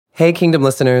Hey, Kingdom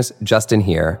listeners, Justin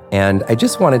here, and I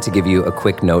just wanted to give you a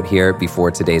quick note here before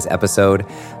today's episode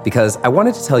because I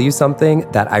wanted to tell you something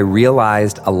that I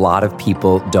realized a lot of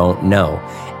people don't know,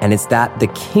 and it's that the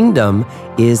Kingdom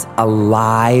is a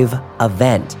live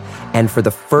event, and for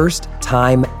the first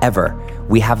time ever,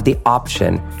 we have the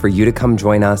option for you to come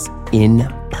join us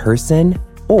in person,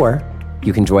 or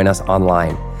you can join us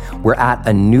online. We're at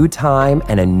a new time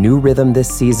and a new rhythm this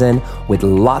season with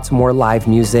lots more live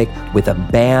music, with a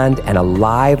band and a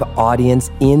live audience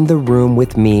in the room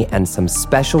with me and some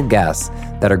special guests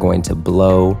that are going to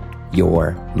blow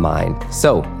your mind.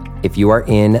 So if you are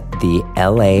in the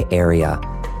LA area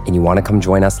and you want to come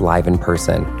join us live in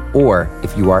person, or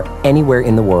if you are anywhere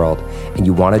in the world and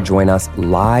you want to join us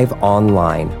live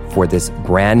online for this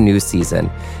brand new season,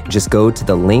 just go to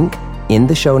the link in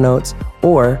the show notes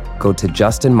or go to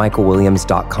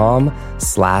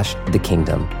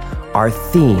justinmichaelwilliams.com/thekingdom. Our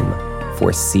theme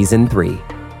for season 3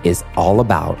 is all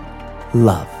about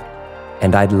love,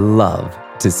 and I'd love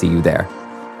to see you there.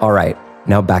 All right,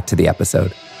 now back to the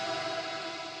episode.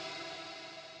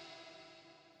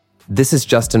 This is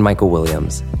Justin Michael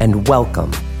Williams, and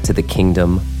welcome to the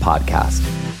Kingdom Podcast.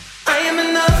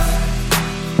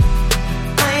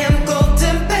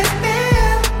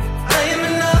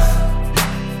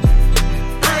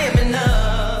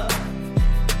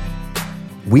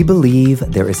 We believe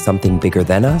there is something bigger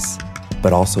than us,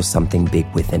 but also something big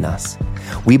within us.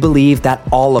 We believe that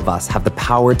all of us have the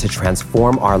power to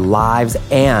transform our lives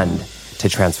and to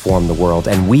transform the world.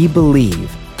 And we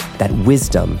believe that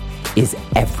wisdom is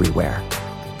everywhere,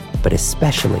 but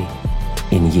especially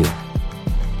in you.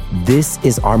 This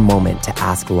is our moment to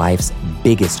ask life's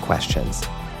biggest questions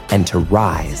and to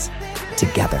rise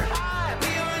together.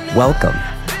 Welcome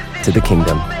to the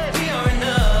Kingdom.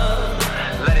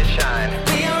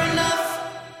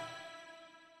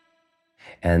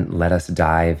 And let us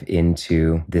dive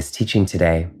into this teaching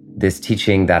today, this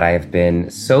teaching that I have been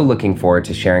so looking forward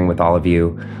to sharing with all of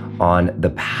you on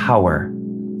the power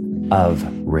of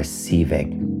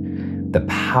receiving. The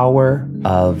power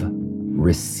of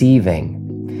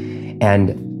receiving.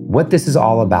 And what this is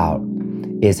all about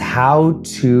is how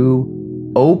to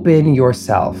open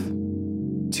yourself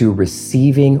to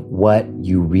receiving what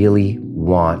you really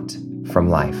want from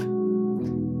life.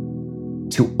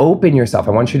 To open yourself,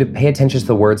 I want you to pay attention to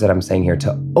the words that I'm saying here,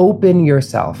 to open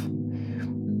yourself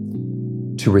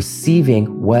to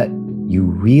receiving what you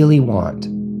really want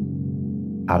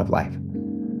out of life.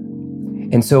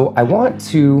 And so I want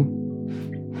to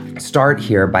start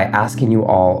here by asking you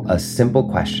all a simple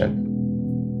question,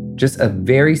 just a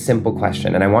very simple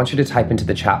question. And I want you to type into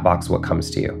the chat box what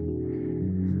comes to you.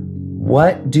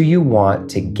 What do you want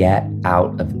to get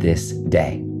out of this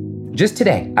day? Just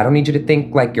today. I don't need you to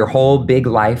think like your whole big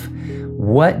life.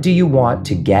 What do you want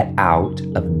to get out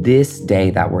of this day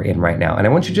that we're in right now? And I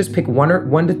want you to just pick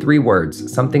one to three words,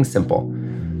 something simple.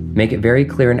 Make it very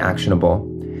clear and actionable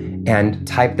and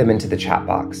type them into the chat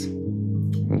box.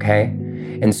 Okay?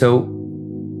 And so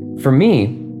for me,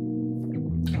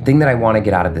 the thing that I want to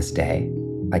get out of this day,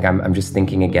 like I'm just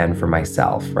thinking again for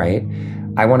myself, right?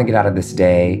 I want to get out of this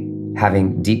day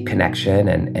having deep connection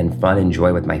and fun and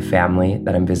joy with my family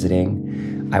that I'm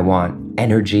visiting. I want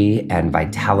energy and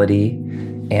vitality,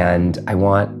 and I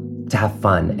want to have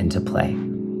fun and to play.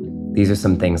 These are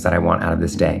some things that I want out of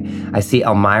this day. I see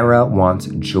Elmira wants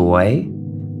joy.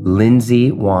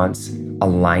 Lindsay wants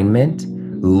alignment.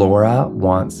 Laura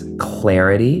wants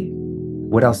clarity.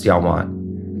 What else do y'all want?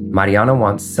 Mariana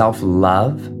wants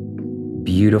self-love.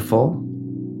 Beautiful.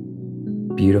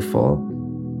 Beautiful.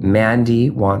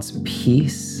 Mandy wants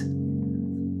peace.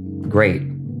 Great.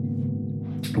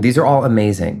 These are all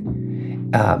amazing.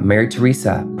 Mary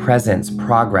Teresa, presence,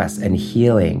 progress, and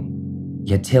healing.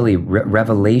 Yatili,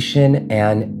 revelation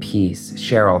and peace.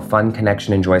 Cheryl, fun,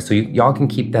 connection, and joy. So y'all can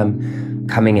keep them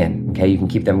coming in, okay? You can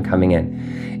keep them coming in.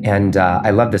 And I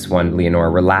love this one,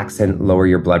 Leonora, relax and lower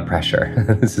your blood pressure.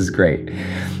 This is great.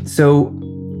 So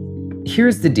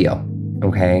here's the deal,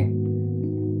 okay?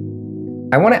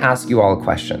 I want to ask you all a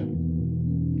question.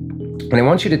 And I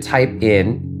want you to type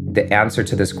in the answer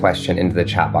to this question into the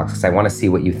chat box because I want to see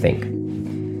what you think.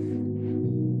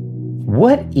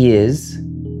 What is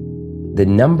the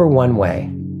number one way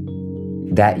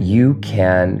that you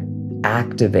can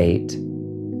activate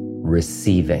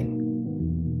receiving?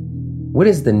 What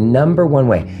is the number one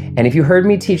way? And if you heard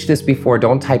me teach this before,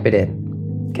 don't type it in,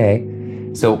 okay?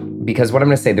 So, because what I'm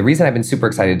going to say, the reason I've been super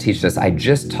excited to teach this, I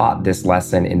just taught this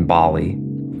lesson in Bali,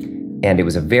 and it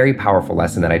was a very powerful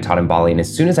lesson that I taught in Bali. And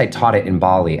as soon as I taught it in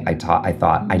Bali, I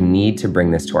thought I need to bring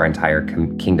this to our entire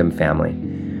Kingdom family.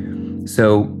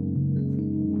 So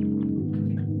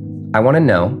I want to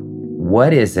know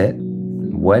What is it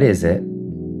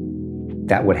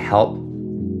that would help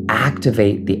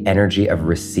activate the energy of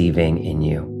receiving in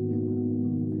you?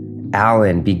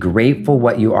 Alan, be grateful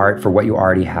for what you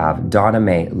already have. Donna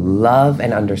Mae, love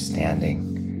and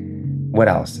understanding. What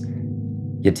else?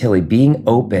 Yatilli, being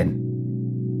open.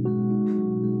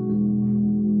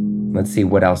 Let's see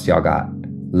what else y'all got.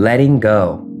 Letting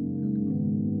go.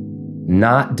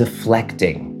 Not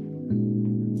deflecting.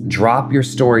 Drop your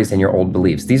stories and your old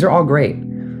beliefs. These are all great.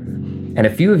 And a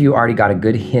few of you already got a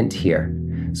good hint here.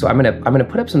 So I'm gonna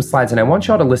put up some slides, and I want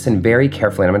y'all to listen very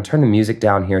carefully. And I'm gonna turn the music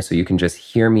down here so you can just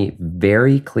hear me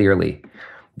very clearly,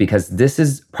 because this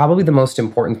is probably the most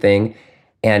important thing.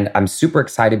 And I'm super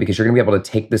excited because you're gonna be able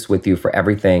to take this with you for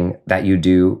everything that you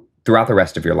do throughout the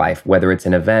rest of your life, whether it's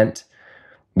an event,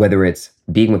 whether it's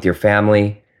being with your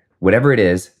family, whatever it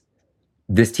is,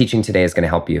 this teaching today is gonna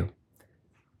help you.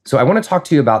 So I wanna talk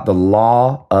to you about the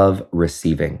law of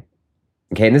receiving.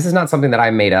 Okay, and this is not something that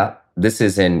I made up. This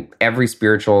is in every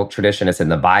spiritual tradition. It's in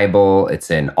the Bible.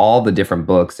 It's in all the different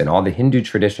books and all the Hindu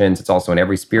traditions. It's also in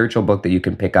every spiritual book that you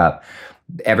can pick up.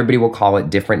 Everybody will call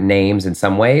it different names in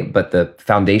some way, but the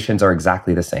foundations are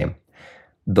exactly the same.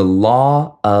 The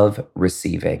law of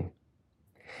receiving.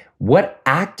 What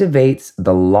activates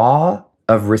the law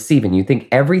of receiving? You think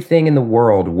everything in the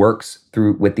world works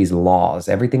with these laws.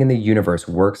 Everything in the universe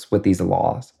works with these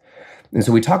laws. And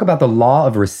so we talk about the law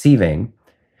of receiving.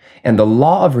 And the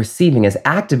law of receiving is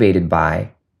activated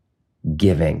by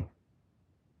giving.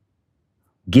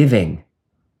 Giving.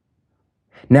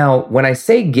 Now, when I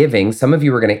say giving, some of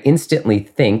you are going to instantly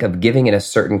think of giving in a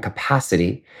certain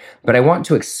capacity, but I want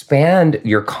to expand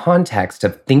your context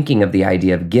of thinking of the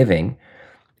idea of giving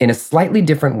in a slightly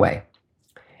different way.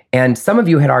 And some of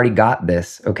you had already got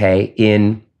this, okay,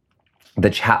 in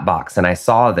the chat box, and I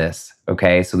saw this,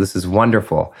 okay, so this is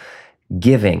wonderful.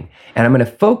 Giving. And I'm going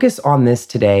to focus on this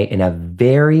today in a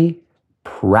very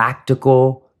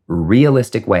practical,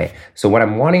 realistic way. So what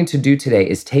I'm wanting to do today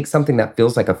is take something that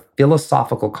feels like a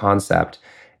philosophical concept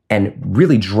and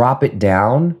really drop it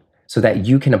down so that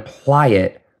you can apply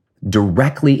it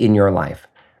directly in your life.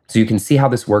 So you can see how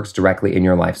this works directly in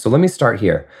your life. So let me start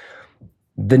here.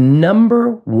 The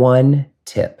number one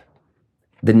tip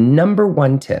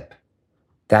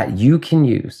that you can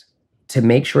use to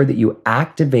make sure that you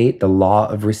activate the law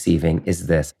of receiving is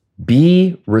this: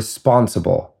 be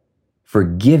responsible for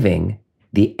giving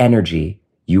the energy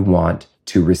you want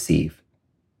to receive.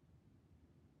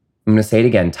 I'm going to say it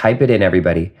again. Type it in,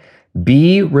 everybody.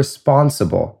 Be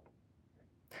responsible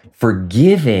for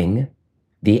giving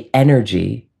the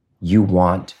energy you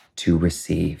want to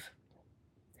receive.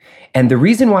 And the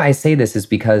reason why I say this is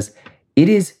because it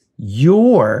is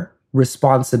your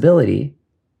responsibility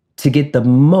to get the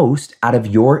most out of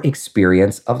your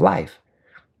experience of life.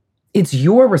 It's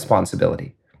your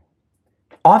responsibility.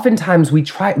 Oftentimes we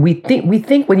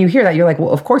think when you hear that, you're like,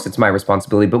 well, of course it's my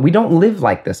responsibility, but we don't live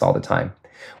like this all the time.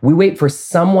 We wait for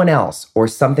someone else or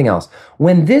something else.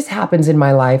 When this happens in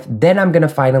my life, then I'm going to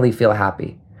finally feel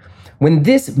happy. When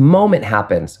this moment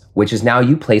happens, which is now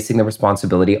you placing the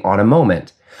responsibility on a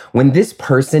moment. When this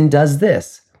person does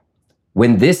this,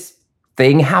 when this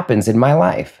thing happens in my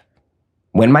life,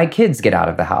 when my kids get out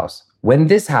of the house, when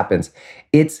this happens,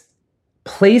 it's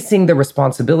placing the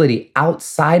responsibility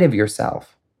outside of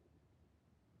yourself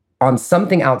on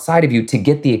something outside of you to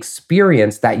get the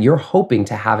experience that you're hoping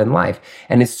to have in life.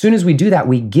 And as soon as we do that,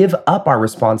 we give up our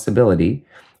responsibility,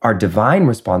 our divine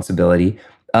responsibility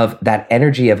of that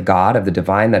energy of God, of the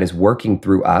divine that is working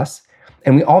through us.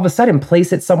 And we all of a sudden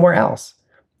place it somewhere else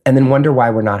and then wonder why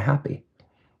we're not happy.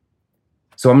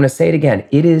 So I'm going to say it again.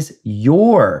 It is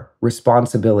your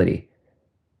responsibility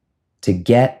to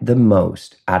get the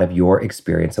most out of your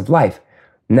experience of life.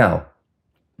 Now,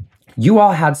 you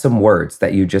all had some words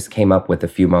that you just came up with a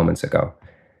few moments ago,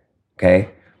 okay?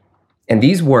 And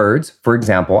these words, for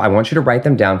example, I want you to write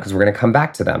them down because we're going to come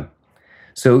back to them.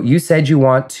 So you said you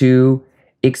want to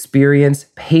experience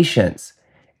patience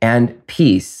and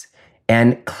peace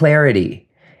and clarity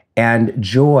and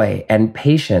joy and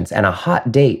patience and a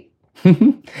hot date.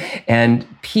 And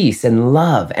peace and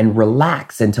love and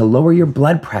relax and to lower your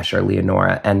blood pressure,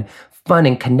 Leonora, and fun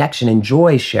and connection and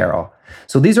joy, Cheryl.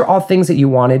 So these are all things that you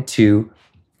wanted to,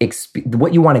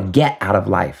 what you want to get out of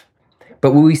life.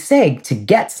 But when we say to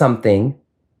get something,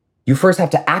 you first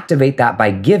have to activate that by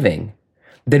giving.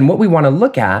 Then what we want to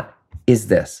look at is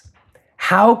this.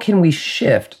 How can we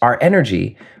shift our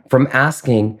energy from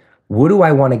asking, what do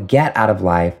I want to get out of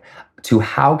life, to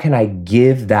how can I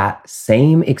give that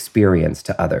same experience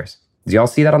to others? Do y'all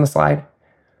see that on the slide?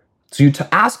 So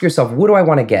ask yourself, what do I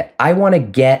want to get? I want to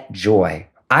get joy.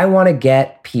 I want to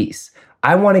get peace.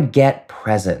 I want to get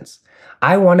presence.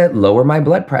 I want to lower my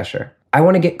blood pressure. I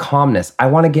want to get calmness. I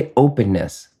want to get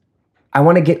openness. I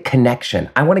want to get connection.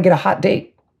 I want to get a hot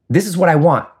date. This is what I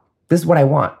want. This is what I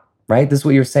want, right? This is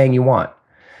what you're saying you want.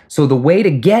 So the way to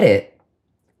get it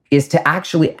is to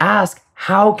actually ask,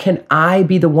 how can I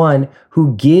be the one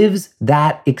who gives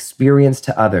that experience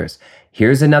to others?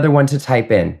 Here's another one to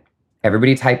type in.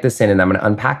 Everybody type this in and I'm going to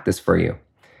unpack this for you.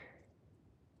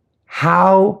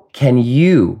 How can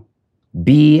you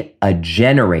be a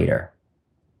generator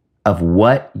of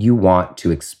what you want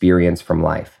to experience from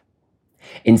life?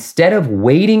 Instead of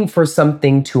waiting for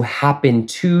something to happen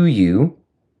to you,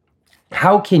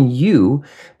 how can you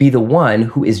be the one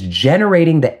who is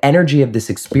generating the energy of this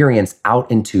experience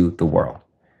out into the world?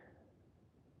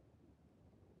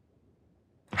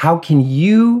 How can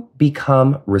you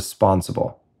become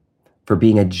responsible for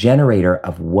being a generator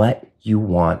of what you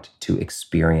want to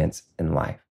experience in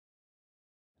life?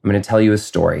 I'm going to tell you a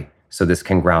story so this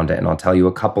can ground it, and I'll tell you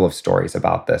a couple of stories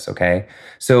about this, okay?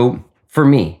 So for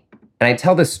me, and I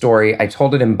tell this story, I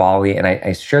told it in Bali, and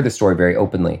I share this story very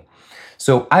openly.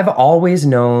 So I've always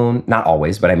known, not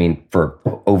always, but I mean for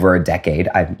over a decade,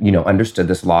 I've understood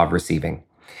this law of receiving,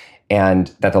 and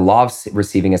that the law of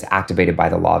receiving is activated by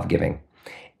the law of giving.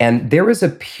 And there was a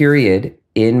period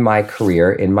in my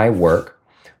career, in my work,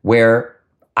 where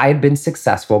I had been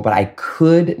successful, but I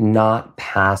could not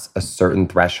pass a certain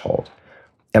threshold.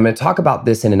 I'm going to talk about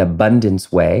this in an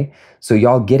abundance way, so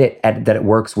y'all get it, that it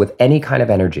works with any kind of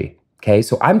energy, okay?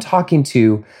 So I'm talking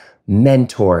to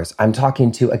mentors, I'm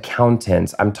talking to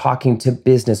accountants, I'm talking to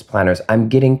business planners, I'm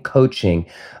getting coaching,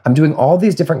 I'm doing all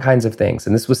these different kinds of things.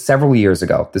 And this was several years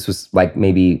ago. This was like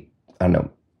maybe, I don't know,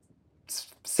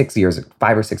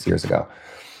 5 or 6 years ago.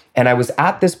 And I was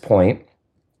at this point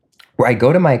where I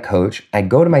go to my coach, I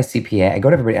go to my CPA, I go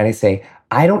to everybody and I say,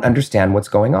 I don't understand what's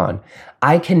going on.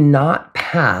 I cannot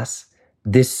pass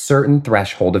this certain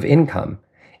threshold of income.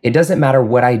 It doesn't matter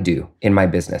what I do in my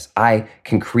business. I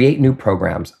can create new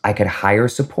programs. I could hire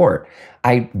support.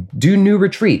 I do new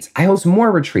retreats. I host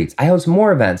more retreats. I host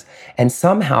more events. And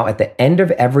somehow at the end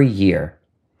of every year,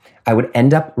 I would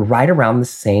end up right around the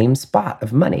same spot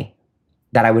of money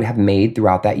that I would have made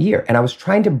throughout that year. And I was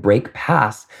trying to break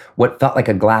past what felt like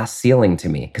a glass ceiling to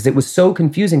me, because it was so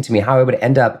confusing to me how I would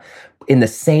end up in the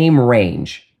same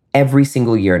range every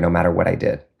single year, no matter what I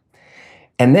did.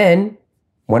 And then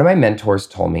one of my mentors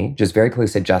told me, just very clearly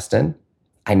said, Justin,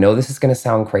 I know this is going to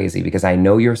sound crazy because I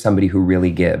know you're somebody who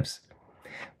really gives,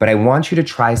 but I want you to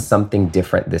try something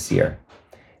different this year.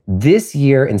 This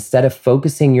year, instead of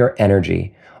focusing your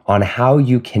energy on how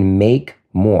you can make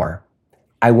more,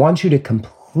 I want you to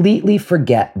completely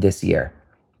forget this year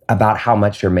about how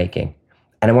much you're making.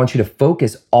 And I want you to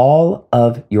focus all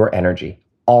of your energy,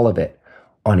 all of it,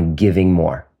 on giving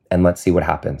more. And let's see what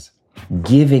happens.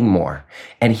 Giving more.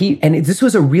 And this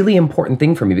was a really important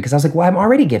thing for me because I was like, well, I'm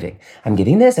already giving. I'm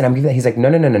giving this and I'm giving that. He's like,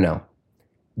 no.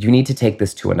 You need to take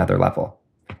this to another level.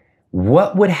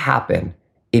 What would happen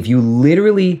if you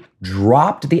literally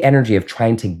dropped the energy of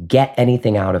trying to get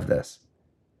anything out of this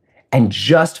and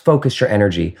just focus your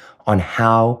energy on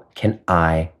how can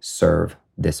I serve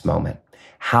this moment?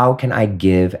 How can I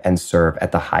give and serve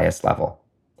at the highest level?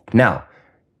 Now,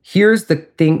 here's the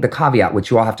caveat,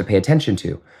 which you all have to pay attention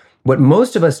to. What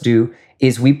most of us do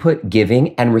is we put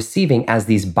giving and receiving as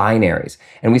these binaries.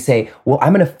 And we say, well,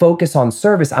 I'm going to focus on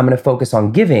service. I'm going to focus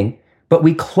on giving, but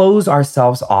we close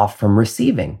ourselves off from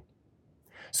receiving.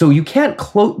 So you can't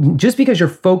just because you're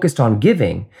focused on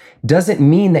giving doesn't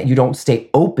mean that you don't stay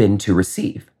open to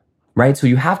receive, right? So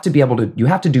you have to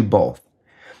do both.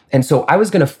 And so I was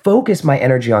going to focus my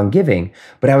energy on giving,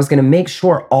 but I was going to make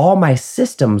sure all my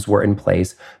systems were in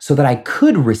place so that I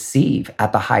could receive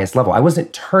at the highest level. I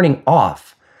wasn't turning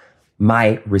off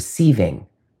my receiving.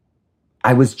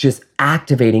 I was just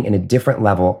activating in a different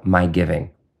level my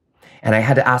giving. And I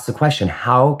had to ask the question,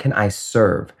 how can I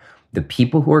serve the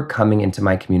people who are coming into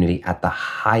my community at the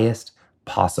highest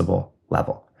possible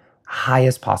level?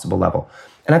 Highest possible level.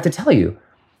 And I have to tell you,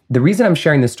 the reason I'm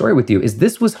sharing this story with you is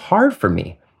this was hard for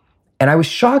me. And I was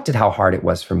shocked at how hard it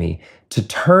was for me to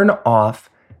turn off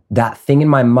that thing in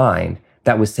my mind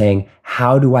that was saying,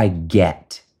 how do I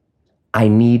get? I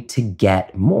need to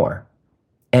get more.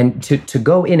 And to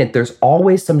go in it, there's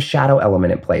always some shadow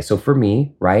element at play. So for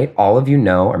me, right, all of you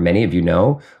know, or many of you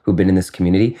know, who've been in this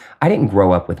community, I didn't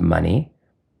grow up with money,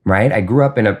 right? I grew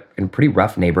up in a pretty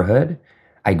rough neighborhood.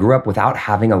 I grew up without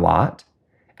having a lot.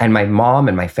 And my mom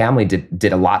and my family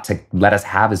did a lot to let us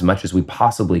have as much as we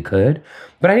possibly could.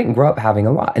 But I didn't grow up having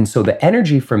a lot. And so the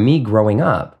energy for me growing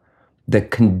up, the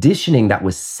conditioning that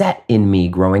was set in me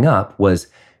growing up was,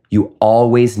 you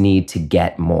always need to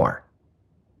get more.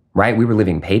 right? We were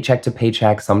living paycheck to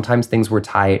paycheck. Sometimes things were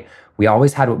tight. We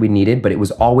always had what we needed, but it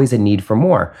was always a need for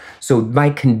more. So my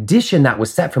condition that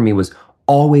was set for me was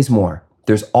always more.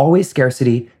 There's always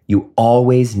scarcity. You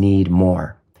always need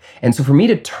more. And so for me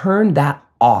to turn that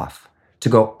off, to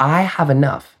go, I have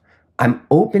enough. I'm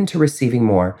open to receiving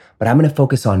more, but I'm going to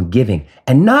focus on giving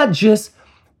and not just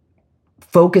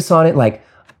focus on it like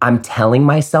I'm telling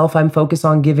myself I'm focused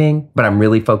on giving, but I'm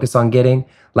really focused on getting,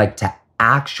 like to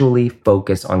actually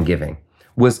focus on giving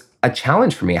was a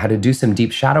challenge for me. I had to do some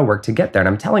deep shadow work to get there. And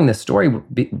I'm telling this story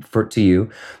to you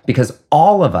because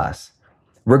all of us,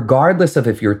 regardless of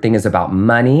if your thing is about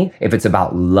money, if it's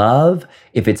about love,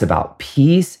 if it's about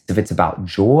peace, if it's about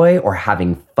joy or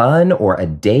having fun or a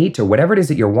date or whatever it is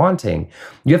that you're wanting,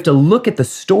 you have to look at the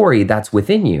story that's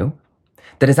within you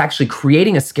that is actually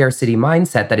creating a scarcity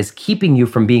mindset that is keeping you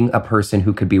from being a person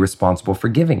who could be responsible for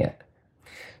giving it.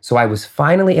 So I was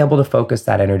finally able to focus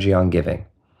that energy on giving.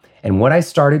 And what I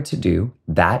started to do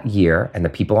that year, and the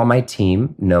people on my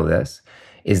team know this,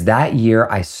 is that year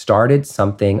I started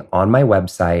something on my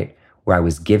website where I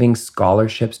was giving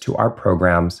scholarships to our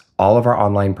programs, all of our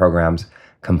online programs,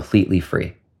 completely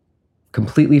free,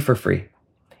 completely for free.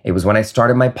 It was when I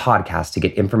started my podcast to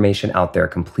get information out there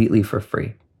completely for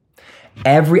free.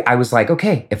 I was like,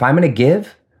 okay, if I'm going to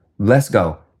give, let's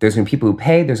go. There's going to be people who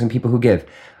pay. There's going to be people who give.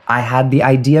 I had the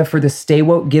idea for the Stay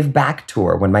Woke Give Back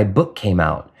tour when my book came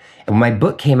out. And when my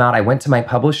book came out, I went to my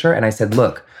publisher and I said,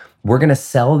 look, we're going to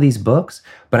sell these books,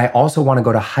 but I also want to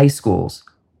go to high schools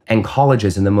and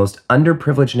colleges in the most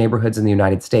underprivileged neighborhoods in the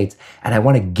United States. And I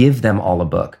want to give them all a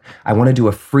book. I want to do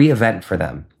a free event for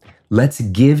them. Let's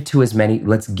give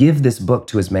this book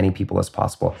to as many people as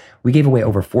possible. We gave away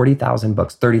over 40,000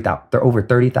 books, over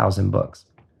 30,000 books.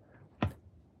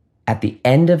 At the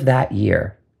end of that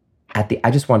year, at the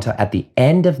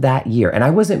end of that year, and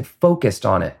I wasn't focused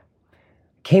on it,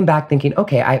 came back thinking,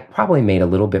 okay, I probably made a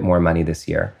little bit more money this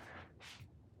year.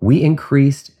 We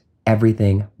increased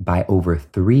everything by over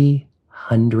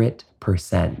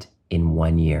 300% in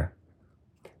 1 year.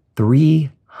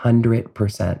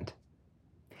 300%.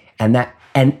 And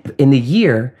in the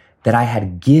year that I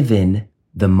had given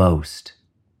the most,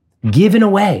 given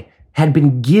away, had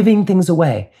been giving things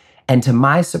away. And to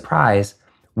my surprise,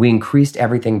 we increased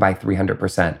everything by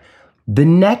 300%. The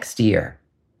next year,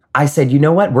 I said, you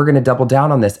know what? We're going to double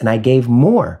down on this. And I gave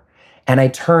more. And I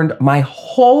turned my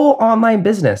whole online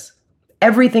business,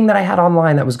 everything that I had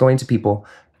online that was going to people,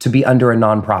 to be under a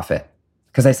nonprofit.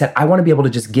 Because I said, I want to be able to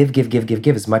just give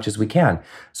as much as we can.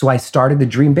 So I started the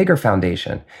Dream Bigger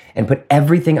Foundation and put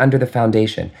everything under the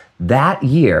foundation. That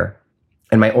year,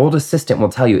 and my old assistant will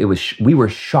tell you, we were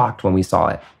shocked when we saw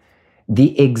it.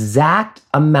 The exact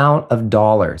amount of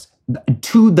dollars,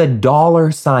 to the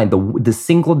dollar sign, the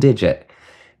single digit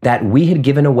that we had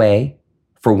given away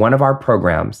for one of our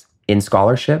programs in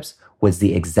scholarships was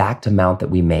the exact amount that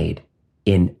we made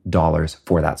in dollars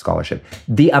for that scholarship.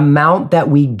 The amount that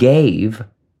we gave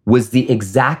was the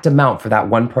exact amount for that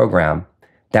one program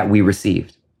that we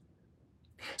received.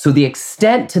 So the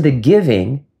extent to the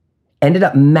giving ended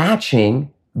up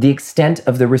matching the extent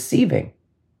of the receiving.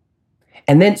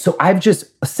 And then, so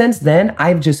since then,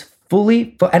 I've just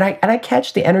fully, and I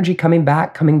catch the energy coming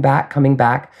back.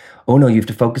 Oh no, you have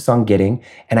to focus on getting.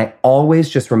 And I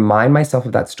always just remind myself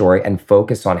of that story and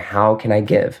focus on how can I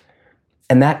give?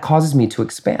 And that causes me to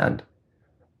expand.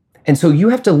 And so you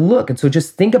have to look. And so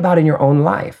just think about in your own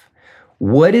life,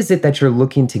 what is it that you're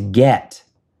looking to get?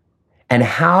 And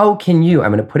how can you,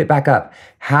 I'm going to put it back up.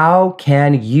 How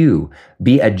can you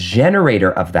be a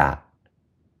generator of that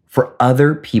for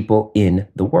other people in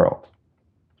the world?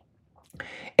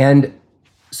 And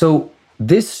so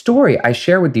this story I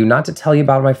share with you, not to tell you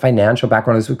about my financial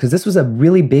background, because this was a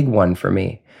really big one for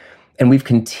me. And we've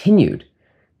continued.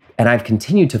 And I've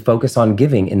continued to focus on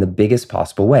giving in the biggest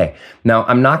possible way. Now,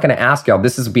 I'm not going to ask y'all,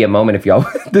 this would be a moment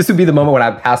this would be the moment when I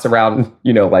pass around,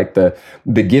 like the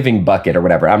giving bucket or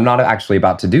whatever. I'm not actually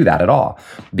about to do that at all,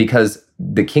 because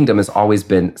the kingdom has always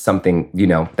been something,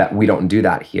 that we don't do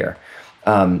that here.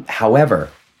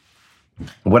 However,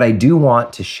 what I do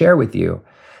want to share with you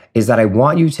is that I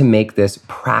want you to make this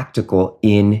practical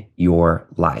in your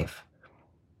life.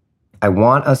 I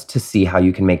want us to see how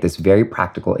you can make this very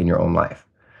practical in your own life.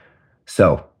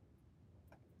 So,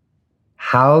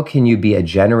 how can you be a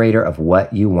generator of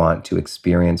what you want to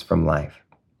experience from life?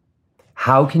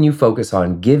 How can you focus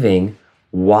on giving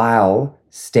while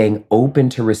staying open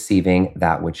to receiving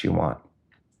that which you want?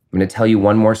 I'm going to tell you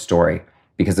one more story,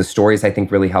 because the stories I think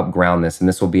really help ground this, and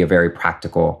this will be a very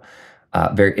practical,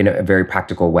 in a very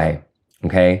practical way.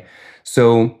 Okay,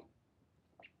 so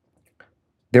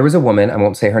there was a woman, I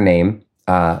won't say her name,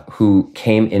 who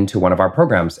came into one of our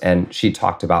programs, and she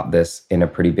talked about this in a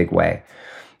pretty big way.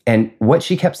 And what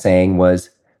she kept saying was,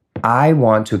 I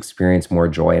want to experience more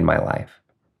joy in my life.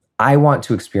 I want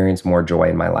to experience more joy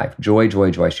in my life. Joy,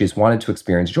 joy, joy. She just wanted to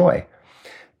experience joy.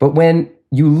 But when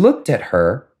you looked at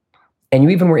her and you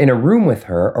even were in a room with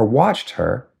her or watched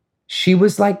her, she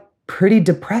was like pretty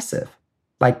depressive,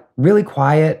 like really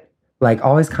quiet, like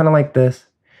always kind of like this,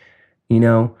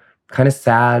 kind of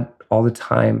sad all the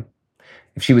time.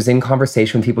 If she was in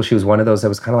conversation with people, she was one of those that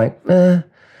was kind of like,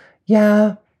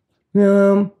 yeah,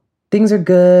 things are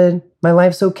good. My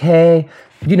life's okay.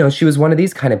 She was one of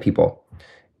these kind of people.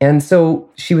 And so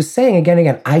she was saying again and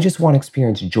again, I just want to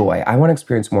experience joy. I want to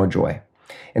experience more joy.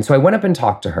 And so I went up and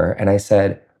talked to her and I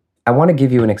said, I want to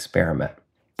give you an experiment.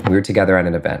 We were together at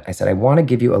an event. I said, I want to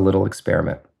give you a little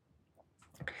experiment.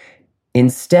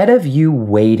 Instead of you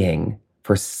waiting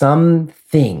for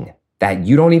something that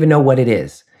you don't even know what it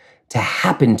is to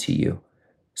happen to you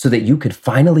so that you could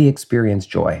finally experience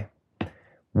joy,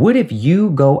 what if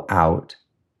you go out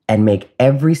and make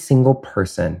every single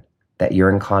person that you're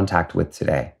in contact with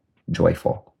today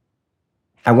joyful?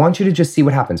 I want you to just see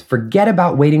what happens. Forget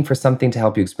about waiting for something to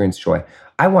help you experience joy.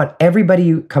 I want everybody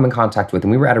you come in contact with,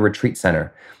 and we were at a retreat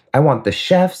center. I want the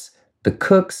chefs, the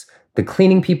cooks, the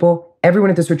cleaning people, everyone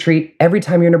at this retreat, every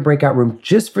time you're in a breakout room,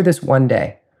 just for this one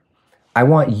day, I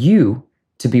want you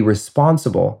to be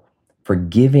responsible for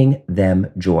giving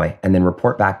them joy and then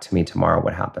report back to me tomorrow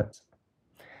what happens.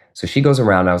 So she goes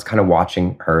around. I was kind of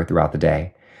watching her throughout the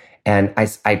day. And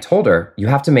I told her, you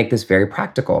have to make this very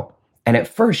practical. And at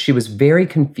first, she was very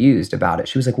confused about it.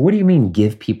 She was like, what do you mean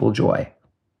give people joy?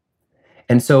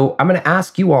 And so I'm going to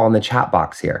ask you all in the chat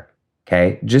box here,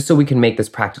 okay, just so we can make this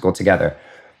practical together.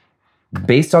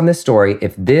 Based on this story,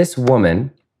 if this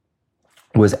woman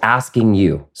was asking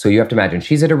you, so you have to imagine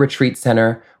she's at a retreat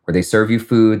center where they serve you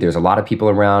food. There's a lot of people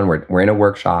around. We're in a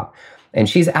workshop. And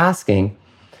she's asking,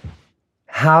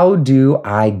 how do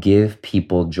I give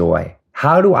people joy?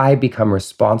 How do I become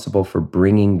responsible for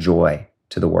bringing joy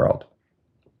to the world?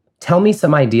 Tell me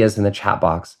some ideas in the chat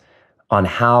box on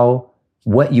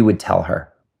what you would tell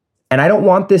her. And I don't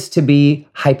want this to be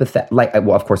hypothetical.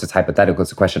 Well, of course it's hypothetical,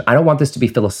 it's a question. I don't want this to be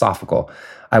philosophical.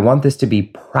 I want this to be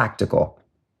practical.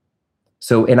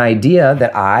 So an idea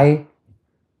that I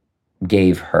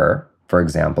gave her, for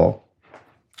example,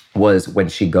 was when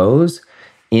she goes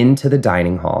into the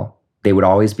dining hall, they would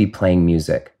always be playing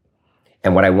music.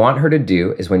 And what I want her to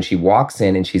do is when she walks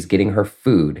in and she's getting her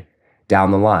food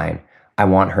down the line, I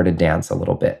want her to dance a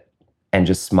little bit and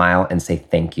just smile and say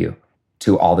thank you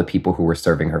to all the people who were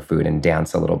serving her food and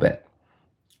dance a little bit.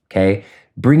 Okay?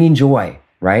 Bringing joy,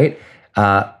 right?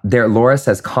 Laura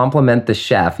says, compliment the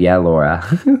chef. Yeah, Laura.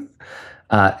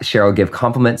 Cheryl, give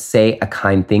compliments, say a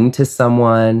kind thing to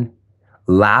someone,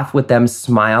 laugh with them,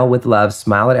 smile with love,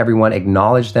 smile at everyone,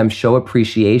 acknowledge them, show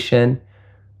appreciation,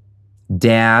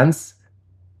 dance,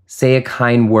 say a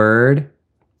kind word,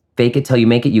 fake it till you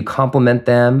make it, you compliment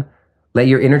them, let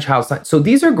your inner child shine. So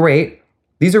these are great.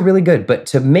 These are really good. But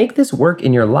to make this work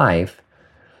in your life,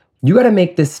 you got to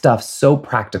make this stuff so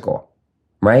practical,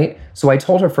 right? So I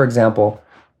told her, for example,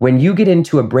 when you get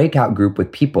into a breakout group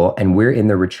with people and we're in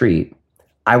the retreat,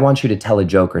 I want you to tell a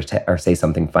joke or say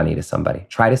something funny to somebody.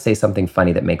 Try to say something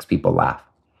funny that makes people laugh.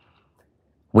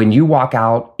 When you walk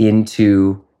out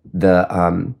into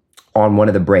on one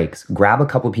of the breaks, grab a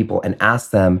couple people and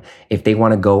ask them if they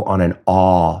want to go on an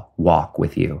awe walk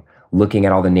with you, looking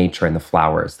at all the nature and the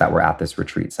flowers that were at this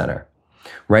retreat center,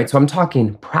 right? So I'm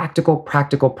talking practical,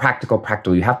 practical, practical,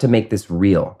 practical. You have to make this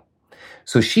real.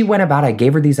 So she went about, I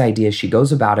gave her these ideas. She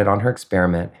goes about it on her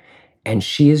experiment, and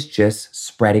she is just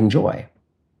spreading joy.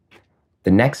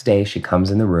 The next day, she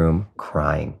comes in the room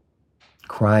crying.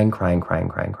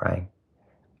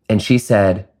 And she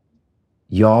said,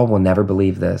 y'all will never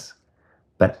believe this,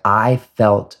 but I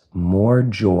felt more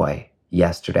joy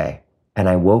yesterday. And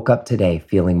I woke up today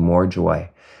feeling more joy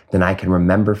than I can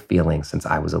remember feeling since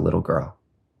I was a little girl.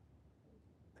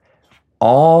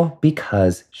 All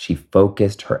because she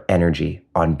focused her energy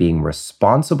on being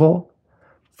responsible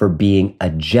for being a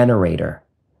generator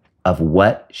of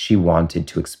what she wanted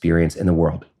to experience in the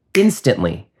world.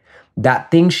 Instantly, that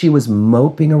thing she was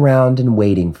moping around and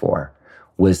waiting for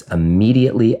was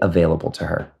immediately available to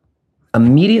her.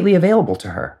 Immediately available to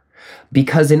her.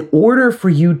 Because in order for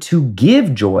you to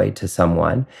give joy to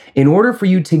someone, in order for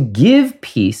you to give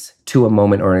peace to a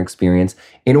moment or an experience,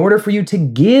 in order for you to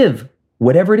give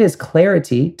whatever it is,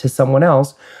 clarity to someone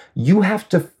else, you have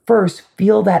to first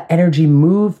feel that energy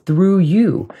move through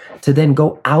you to then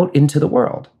go out into the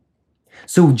world.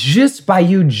 So just by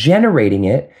you generating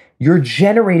it, you're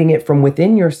generating it from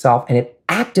within yourself, and it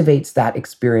activates that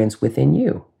experience within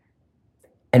you.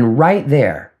 And right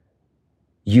there,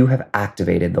 you have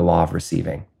activated the law of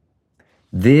receiving.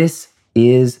 This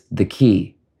is the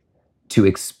key to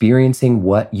experiencing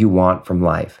what you want from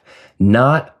life,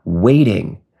 not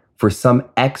waiting for some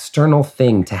external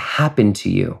thing to happen to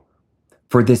you,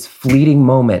 for this fleeting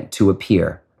moment to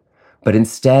appear, but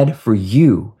instead for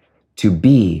you to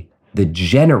be the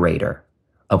generator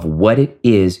of what it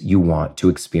is you want to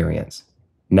experience.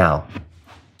 Now,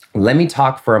 let me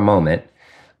talk for a moment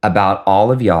about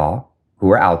all of y'all who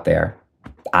are out there.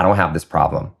 I don't have this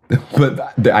problem,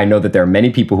 but I know that there are many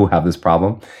people who have this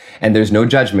problem, and there's no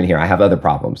judgment here. I have other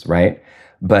problems, right?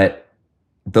 But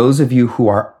those of you who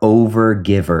are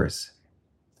overgivers,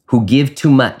 who give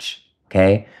too much,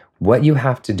 okay? What you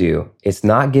have to do is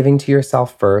not giving to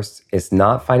yourself first. It's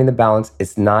not finding the balance.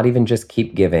 It's not even just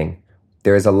keep giving.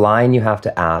 There is a line you have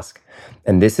to ask.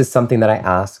 And this is something that I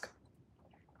ask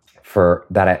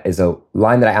is a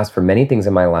line that I ask for many things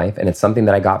in my life. And it's something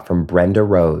that I got from Brenda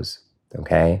Rose,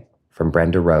 okay? From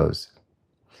Brenda Rose.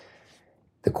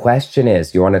 The question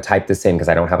is, you want to type this in because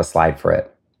I don't have a slide for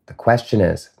it. The question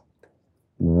is,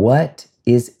 what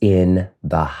is in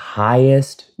the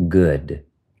highest good,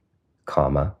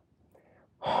 comma,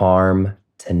 harm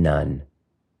to none?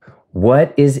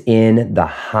 What is in the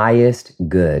highest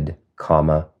good,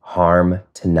 comma, harm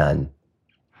to none?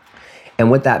 And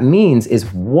what that means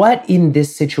is what in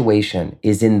this situation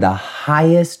is in the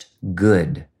highest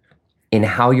good in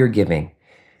how you're giving,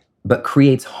 but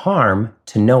creates harm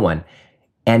to no one.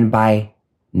 And by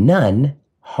none,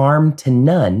 harm to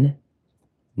none,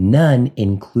 none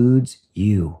includes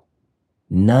you.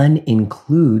 None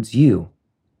includes you.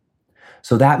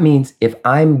 So that means if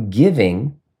I'm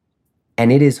giving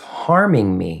and it is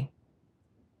harming me,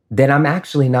 then I'm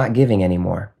actually not giving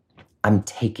anymore. I'm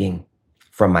taking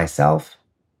from myself.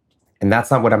 And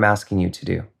that's not what I'm asking you to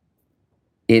do.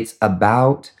 It's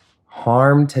about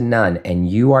harm to none, and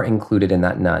you are included in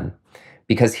that none.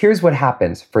 Because here's what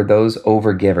happens for those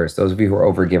overgivers, those of you who are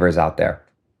overgivers out there.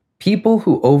 People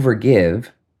who overgive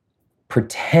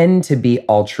pretend to be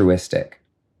altruistic,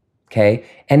 okay?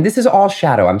 And this is all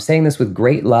shadow. I'm saying this with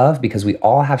great love because we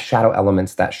all have shadow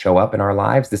elements that show up in our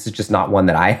lives. This is just not one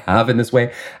that I have in this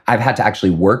way. I've had to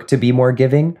actually work to be more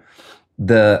giving.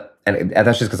 And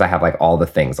that's just because I have like all the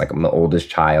things, like I'm the oldest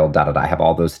child, I have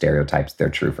all those stereotypes. They're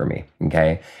true for me,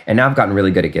 okay? And now I've gotten really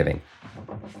good at giving.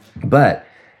 But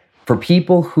for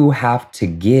people who have to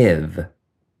give,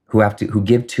 who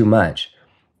give too much,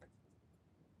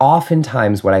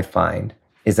 oftentimes what I find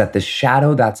is that the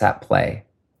shadow that's at play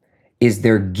is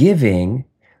they're giving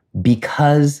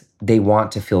because they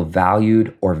want to feel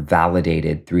valued or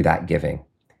validated through that giving.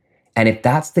 And if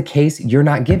that's the case, you're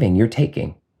not giving, you're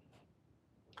taking.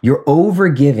 You're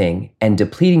overgiving and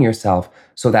depleting yourself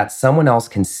so that someone else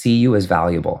can see you as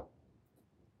valuable.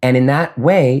 And in that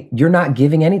way, you're not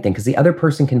giving anything because the other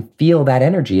person can feel that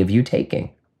energy of you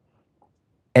taking.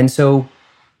 And so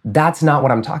that's not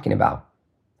what I'm talking about.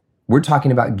 We're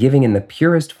talking about giving in the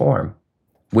purest form,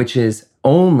 which is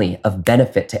only of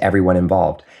benefit to everyone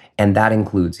involved. And that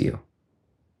includes you.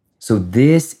 So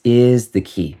this is the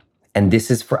key. And this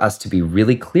is for us to be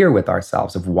really clear with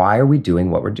ourselves of why are we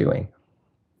doing what we're doing.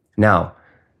 Now,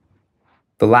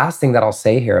 the last thing that I'll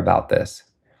say here about this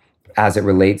as it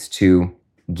relates to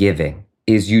giving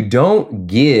is you don't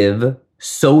give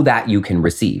so that you can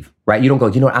receive, right? You don't go,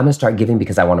 I'm going to start giving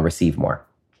because I want to receive more,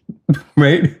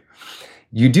 right?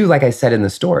 You do, like I said in the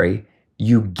story,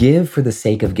 you give for the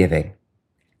sake of giving,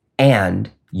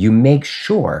 and you make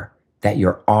sure that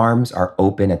your arms are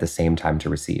open at the same time to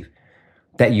receive,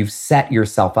 that you've set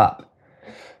yourself up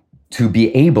to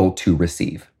be able to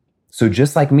receive. So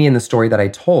just like me in the story that I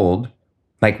told,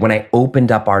 like when I opened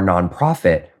up our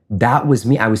nonprofit, that was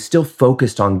me. I was still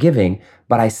focused on giving,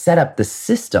 but I set up the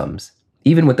systems,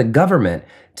 even with the government,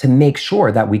 to make sure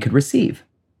that we could receive.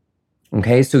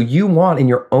 Okay, so you want in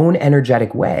your own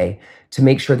energetic way to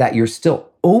make sure that you're still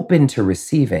open to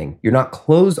receiving. You're not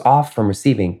closed off from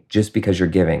receiving just because you're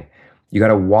giving. You got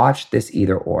to watch this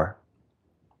either or.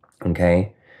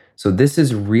 Okay, so this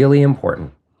is really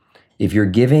important. If you're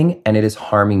giving and it is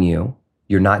harming you,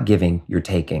 you're not giving, you're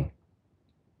taking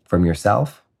from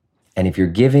yourself. And if you're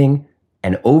giving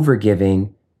and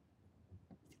overgiving,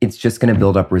 it's just going to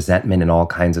build up resentment and all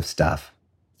kinds of stuff.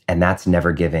 And that's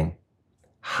never giving.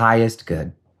 Highest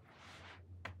good.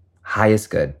 Highest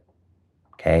good.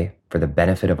 Okay? For the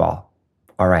benefit of all.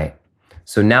 All right.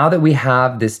 So now that we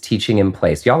have this teaching in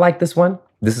place, y'all like this one?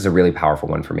 This is a really powerful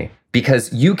one for me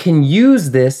because you can use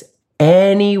this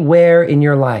anywhere in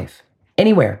your life.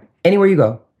 Anywhere you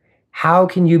go. How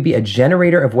can you be a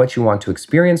generator of what you want to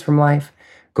experience from life,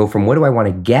 Go from what do I want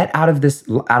to get out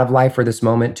of life for this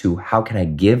moment to how can I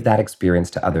give that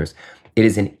experience to others? It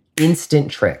is an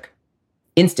instant trick.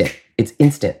 Instant. It's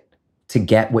instant to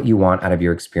get what you want out of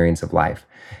your experience of life.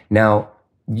 Now,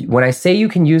 when I say you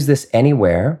can use this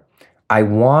anywhere, I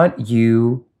want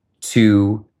you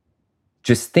to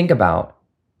just think about,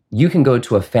 you can go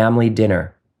to a family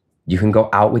dinner. You can go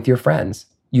out with your friends.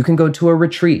 You can go to a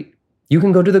retreat. You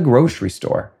can go to the grocery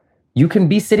store. You can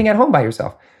be sitting at home by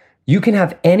yourself. You can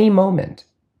have any moment,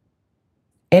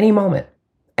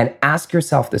 and ask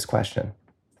yourself this question.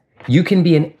 You can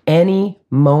be in any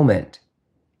moment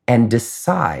and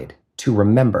decide to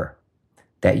remember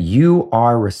that you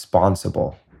are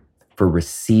responsible for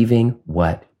receiving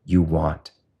what you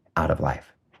want out of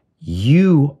life.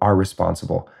 You are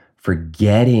responsible for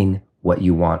getting what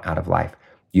you want out of life.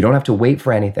 You don't have to wait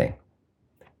for anything.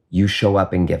 You show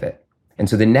up and give it. And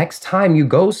so the next time you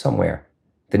go somewhere,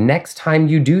 the next time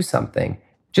you do something,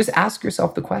 just ask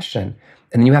yourself the question.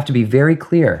 And then you have to be very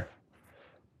clear.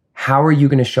 How are you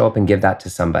going to show up and give that to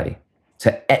somebody?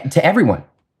 To everyone.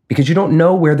 Because you don't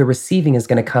know where the receiving is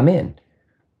going to come in.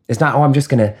 It's not, I'm just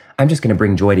going to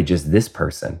bring joy to just this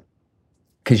person.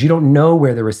 Because you don't know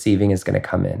where the receiving is going to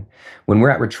come in. When we're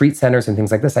at retreat centers and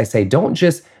things like this, I say, don't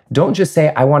just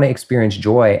say, I want to experience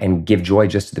joy and give joy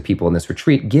just to the people in this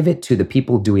retreat. Give it to the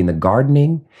people doing the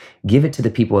gardening. Give it to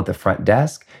the people at the front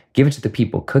desk. Give it to the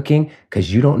people cooking,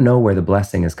 because you don't know where the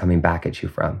blessing is coming back at you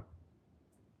from.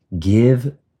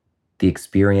 Give the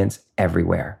experience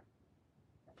everywhere,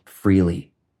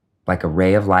 freely, like a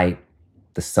ray of light,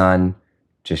 the sun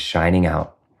just shining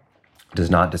out. Does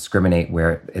not discriminate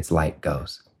where its light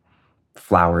goes.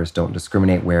 Flowers don't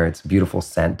discriminate where its beautiful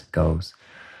scent goes.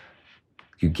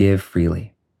 You give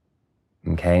freely,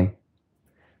 okay?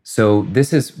 So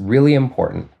this is really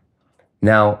important.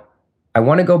 Now, I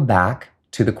want to go back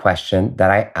to the question that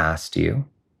I asked you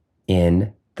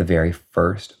in the very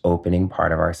first opening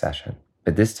part of our session.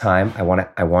 But this time, I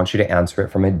want you to answer it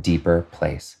from a deeper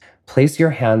place. Place your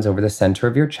hands over the center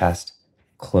of your chest.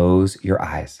 Close your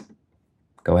eyes.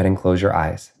 Go ahead and close your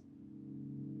eyes.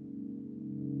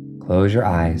 Close your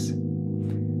eyes.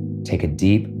 Take a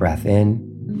deep breath in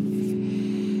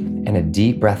and a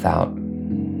deep breath out.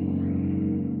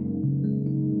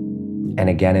 And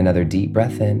again, another deep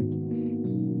breath in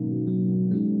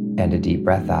and a deep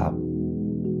breath out.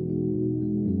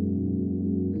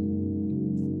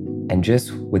 And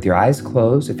just with your eyes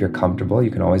closed, if you're comfortable,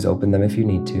 you can always open them if you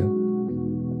need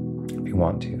to, if you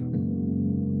want to.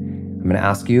 I'm going to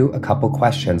ask you a couple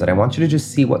questions, and I want you to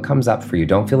just see what comes up for you.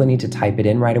 Don't feel the need to type it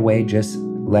in right away. Just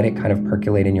let it kind of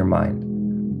percolate in your mind.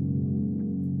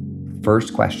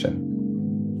 First question.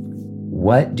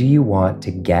 What do you want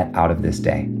to get out of this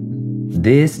day?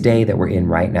 This day that we're in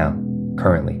right now,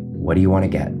 currently, what do you want to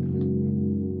get?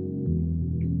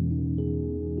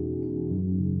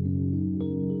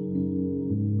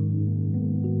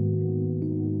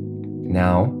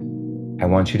 Now, I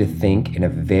want you to think in a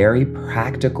very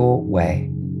practical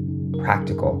way.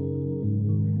 Practical.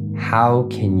 How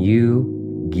can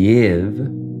you give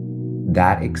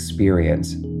that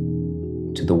experience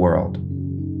to the world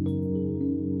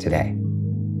today?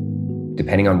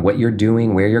 Depending on what you're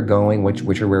doing, where you're going,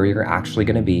 which are where you're actually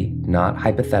going to be, not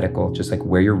hypothetical, just like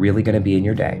where you're really going to be in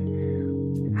your day.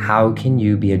 How can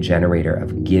you be a generator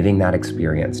of giving that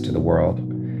experience to the world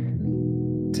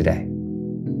today?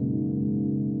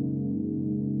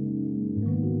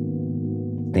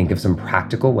 Think of some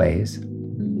practical ways,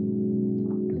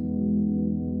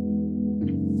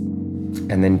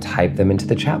 and then type them into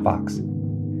the chat box.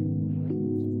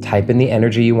 Type in the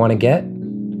energy you want to get,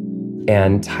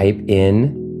 and type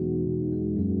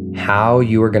in how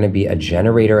you are going to be a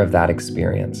generator of that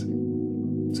experience.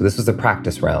 So this was a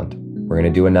practice round. We're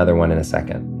going to do another one in a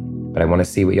second, but I want to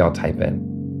see what y'all type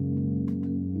in.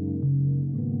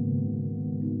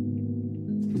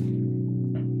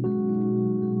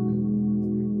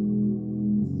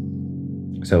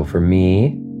 So for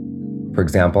me, for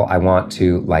example, I want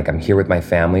to, I'm here with my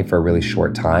family for a really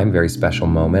short time, very special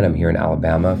moment. I'm here in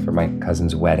Alabama for my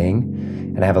cousin's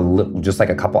wedding. And I have just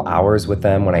a couple hours with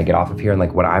them when I get off of here.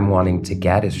 And what I'm wanting to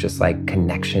get is just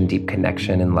connection, deep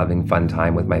connection and loving fun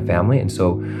time with my family. And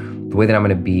so the way that I'm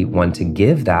going to be one to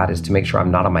give that is to make sure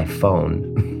I'm not on my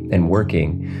phone and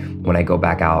working when I go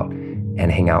back out and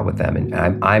hang out with them. And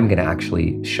I'm going to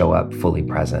actually show up fully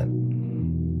present.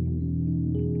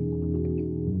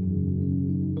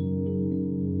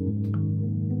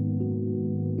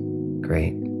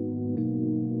 Great.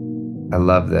 I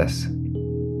love this.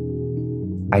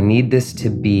 I need this to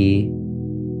be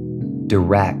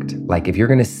direct. If you're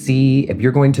going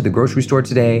to the grocery store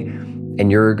today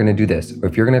and you're going to do this, or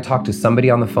if you're going to talk to somebody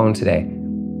on the phone today,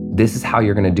 this is how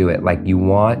you're going to do it. Like, you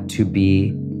want to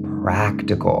be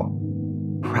practical.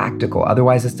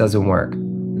 Otherwise, this doesn't work.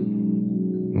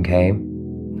 Okay?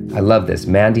 I love this.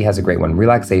 Mandy has a great one.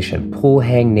 Relaxation, pool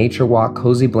hang, nature walk,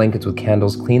 cozy blankets with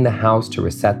candles, clean the house to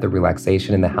reset the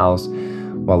relaxation in the house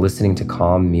while listening to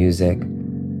calm music.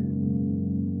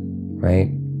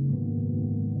 Right?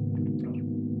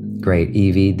 Great,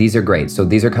 Evie. These are great. So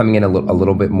these are coming in a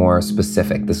little bit more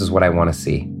specific. This is what I want to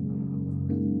see.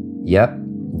 Yep.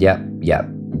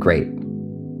 Great.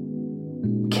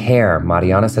 Care.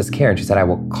 Mariana says care. And she said, I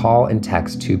will call and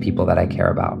text 2 people that I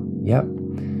care about. Yep.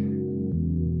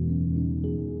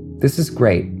 This is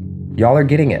great. Y'all are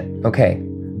getting it. Okay.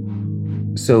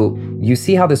 So you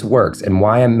see how this works and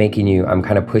why I'm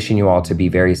kind of pushing you all to be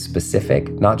very specific,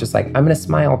 not just like, I'm going to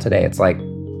smile today. It's like,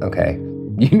 okay,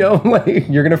 like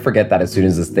you're going to forget that as soon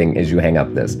as you hang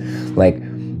up this. Like,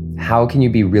 how can you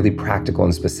be really practical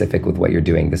and specific with what you're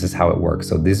doing? This is how it works.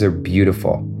 So these are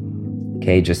beautiful.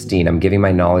 Okay, Justine, I'm giving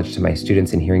my knowledge to my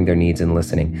students and hearing their needs and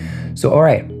listening. So, all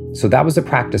right. So that was a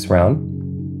practice round.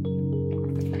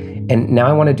 And now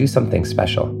I want to do something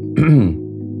special.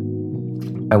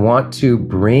 I want to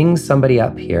bring somebody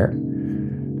up here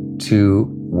to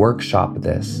workshop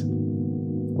this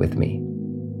with me.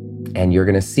 And you're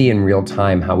going to see in real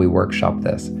time how we workshop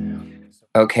this.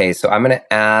 Okay, so I'm going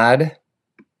to add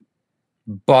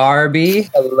Barbie.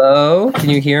 Hello, can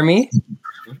you hear me?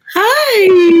 Hi.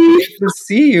 Good to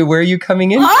see you. Where are you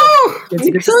coming in? Oh,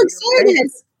 I'm so excited.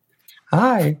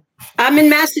 Hi. I'm in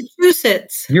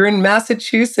Massachusetts. You're in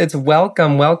Massachusetts.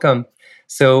 Welcome.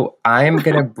 So I'm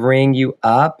going to bring you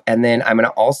up, and then I'm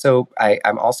also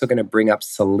going to bring up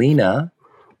Selena.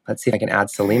 Let's see if I can add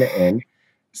Selena in.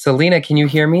 Selena, can you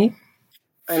hear me?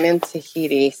 I'm in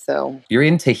Tahiti, so. You're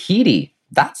in Tahiti.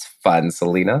 That's fun,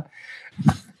 Selena.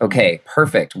 Okay,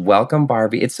 perfect. Welcome,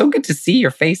 Barbie. It's so good to see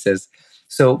your faces.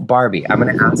 So, Barbie, I'm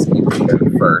going to ask you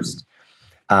first.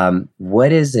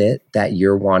 What is it that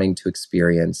you're wanting to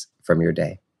experience from your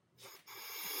day?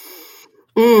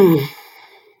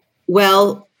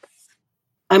 Well,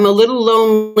 I'm a little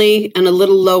lonely and a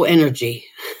little low energy.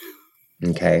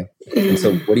 Okay. And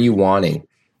so what are you wanting?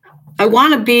 I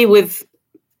want to be with,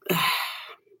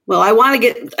 I want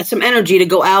to get some energy to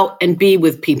go out and be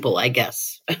with people, I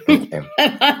guess. Okay.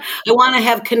 I want to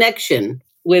have connection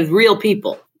with real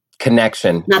people.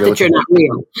 Connection. Not that you're not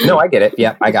real. No, I get it.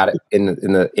 Yeah, I got it in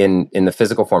the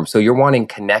physical form. So you're wanting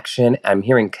connection. I'm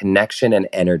hearing connection and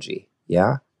energy.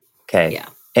 Yeah. Okay. Yeah.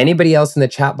 Anybody else in the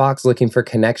chat box looking for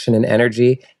connection and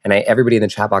energy? And everybody in the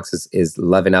chat box is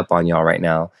loving up on y'all right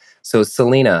now. So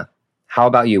Selena, how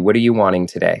about you? What are you wanting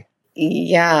today?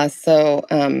 Yeah. So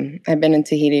I've been in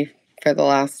Tahiti for the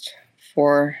last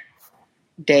 5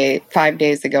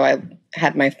 days ago. I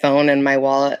had my phone and my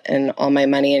wallet and all my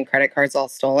money and credit cards all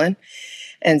stolen.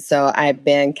 And so I've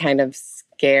been kind of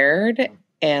scared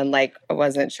and I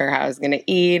wasn't sure how I was going to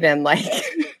eat. And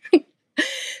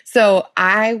so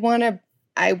I want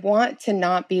to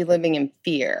not be living in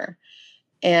fear.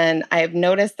 And I've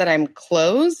noticed that I'm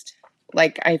closed.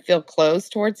 I feel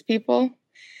closed towards people.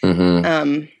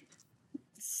 Mm-hmm.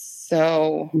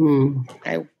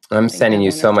 I'm sending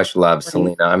you so much love,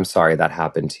 Selena. I'm sorry that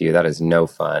happened to you. That is no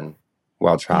fun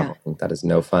while traveling. Yeah. That is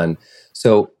no fun.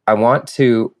 So I want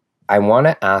to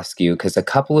ask you, because a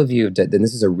couple of you did, and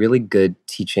this is a really good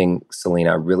teaching,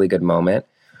 Selena, a really good moment.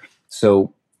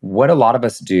 So what a lot of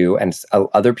us do, and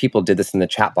other people did this in the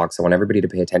chat box, I want everybody to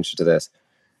pay attention to this.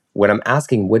 When I'm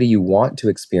asking, what do you want to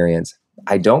experience?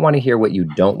 I don't want to hear what you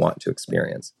don't want to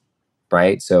experience,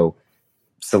 right? So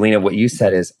Selena, what you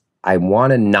said is, I want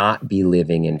to not be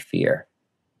living in fear,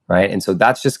 right? And so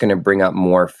that's just going to bring up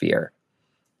more fear.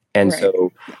 And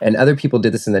so, and other people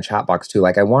did this in the chat box too.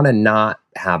 I want to not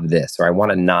have this, or I want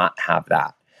to not have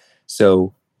that.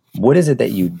 So what is it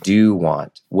that you do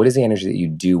want? What is the energy that you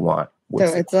do want? So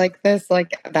it's like this,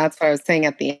 that's what I was saying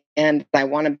at the end. I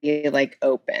want to be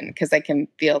open, because I can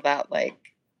feel that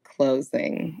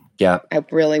closing. Yeah. I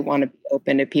really want to be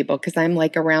open to people because I'm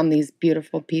around these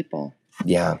beautiful people.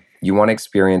 Yeah. You want to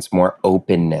experience more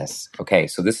openness. Okay.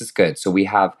 So this is good. So we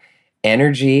have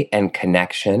energy and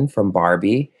connection from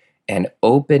Barbie, and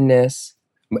openness.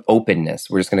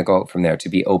 We're just going to go from there to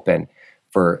be open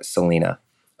for Selena.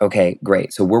 Okay,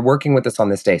 great. So we're working with this on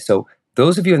this day. So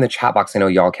those of you in the chat box, I know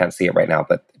y'all can't see it right now,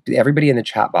 but everybody in the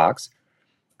chat box,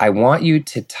 I want you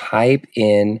to type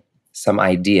in some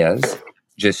ideas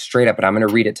just straight up, and I'm going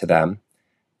to read it to them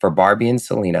for Barbie and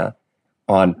Selena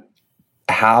on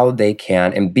how they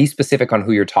can, and be specific on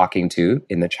who you're talking to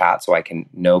in the chat so I can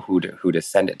know who to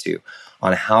send it to,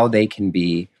 on how they can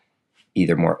be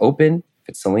either more open, if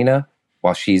it's Selena,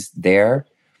 while she's there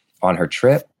on her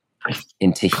trip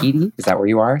in Tahiti. Is that where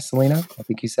you are, Selena? I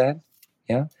think you said.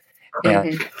 Yeah.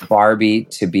 And Barbie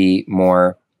to be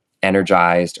more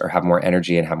energized or have more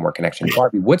energy and have more connection.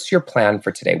 Barbie, what's your plan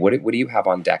for today? What do you have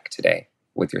on deck today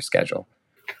with your schedule?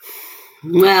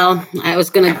 Well, I was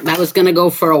gonna go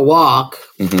for a walk,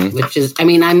 which is, I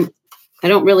mean, I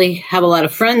don't really have a lot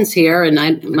of friends here,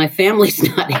 and my family's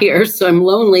not here, so I'm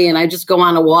lonely, and I just go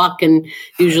on a walk and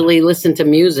usually listen to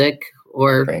music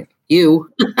or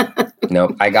you.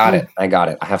 Nope, I got it.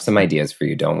 I have some ideas for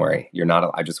you. Don't worry.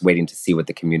 I'm just waiting to see what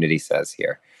the community says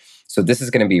here. So this is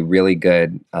going to be really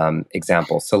good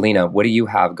example. Selena, what do you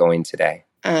have going today?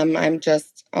 I'm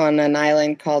just on an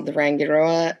island called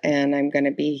Rangiroa, and I'm going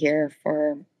to be here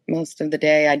for most of the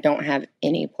day. I don't have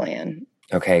any plan.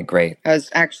 Okay, great. I was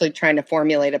actually trying to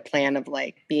formulate a plan of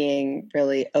like being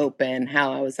really open.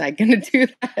 How was I going to do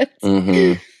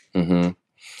that?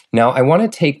 Now, I want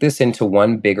to take this into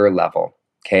one bigger level.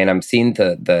 Okay, and I'm seeing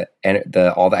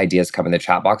the all the ideas come in the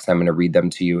chat box. And I'm going to read them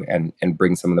to you and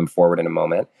bring some of them forward in a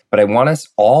moment. But I want us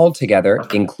all together,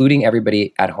 including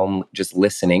everybody at home just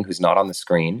listening who's not on the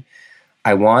screen.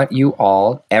 I want you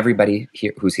all, everybody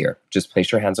here who's here, just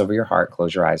place your hands over your heart,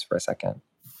 close your eyes for a second.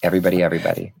 Everybody,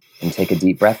 and take a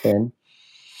deep breath in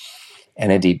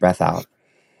and a deep breath out.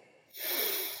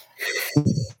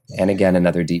 And again,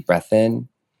 another deep breath in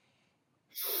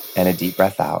and a deep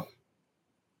breath out.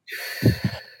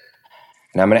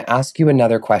 And I'm going to ask you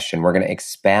another question. We're going to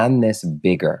expand this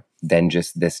bigger than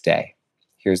just this day.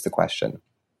 Here's the question.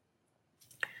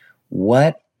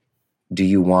 What do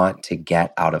you want to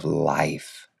get out of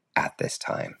life at this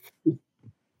time?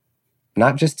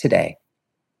 Not just today,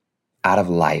 out of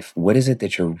life. What is it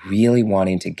that you're really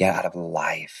wanting to get out of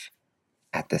life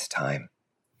at this time?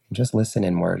 Just listen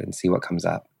inward and see what comes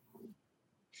up.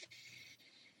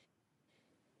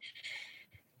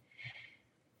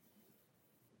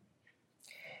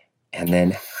 And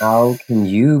then how can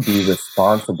you be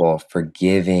responsible for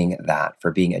giving that,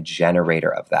 for being a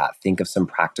generator of that? Think of some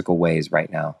practical ways right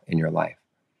now in your life.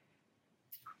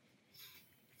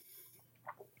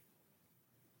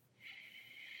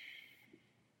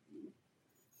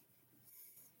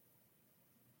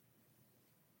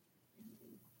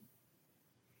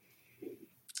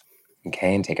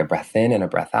 Okay, and take a breath in and a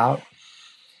breath out.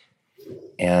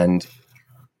 And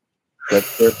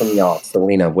let's hear from y'all.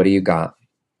 Selena, what do you got?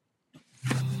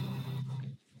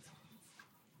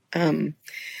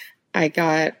 I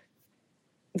got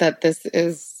that this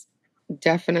is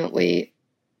definitely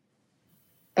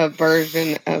a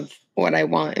version of what I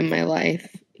want in my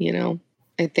life. You know,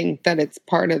 I think that it's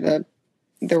part of the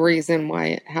reason why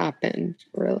it happened,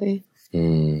 really.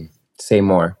 Say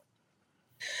more.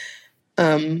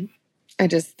 I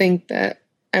just think that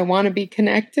I want to be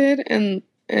connected and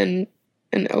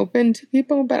open to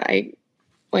people, but I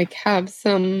like have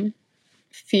some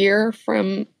fear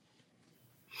from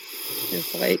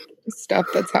this like stuff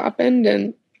that's happened.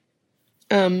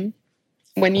 And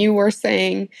when you were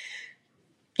saying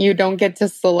you don't get to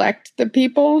select the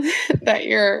people that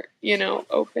you're,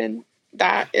 open,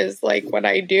 that is like what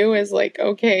I do is like,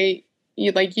 okay,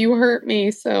 you hurt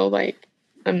me, so like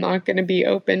I'm not going to be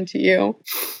open to you.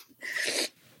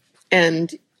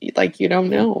 And like, you don't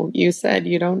know. You said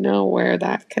you don't know where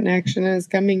that connection is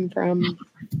coming from.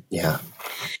 Yeah.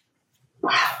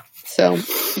 So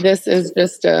this is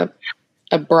just a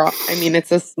broad,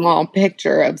 it's a small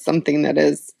picture of something that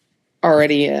is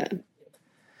already a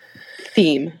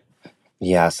theme.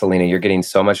 Yeah, Selena, you're getting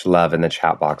so much love in the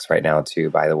chat box right now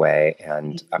too, by the way,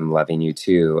 and I'm loving you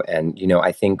too. And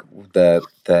I think the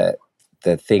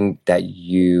thing that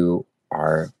you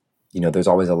are, there's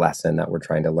always a lesson that we're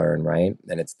trying to learn, right?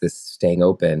 And it's this staying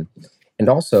open. And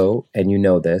also,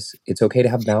 and this, it's okay to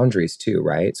have boundaries too,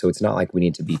 right? So it's not like we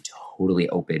need to be totally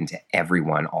open to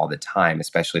everyone all the time,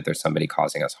 especially if there's somebody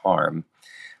causing us harm.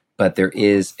 But there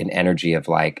is an energy of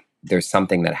like, there's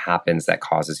something that happens that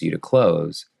causes you to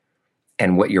close.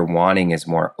 And what you're wanting is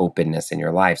more openness in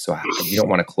your life. So you don't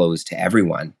want to close to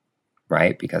everyone,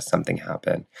 right? Because something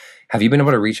happened. Have you been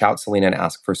able to reach out, Selena, and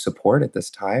ask for support at this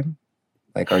time?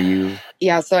 Like, are you?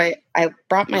 Yeah, so I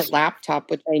brought my laptop,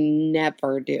 which I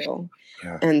never do.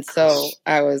 Yeah. And so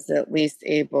I was at least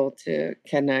able to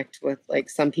connect with like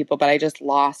some people, but I just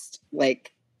lost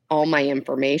like all my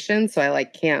information. So I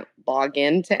like can't log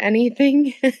into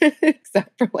anything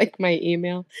except for like my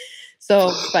email.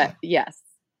 So, but yes.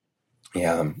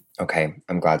 Yeah. Okay.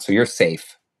 I'm glad. So you're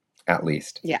safe, at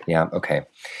least. Yeah. Yeah. Okay.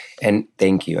 And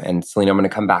thank you. And Selena, I'm going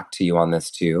to come back to you on this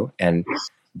too. And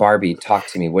Barbie, talk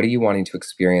to me. What are you wanting to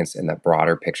experience in that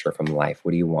broader picture from life?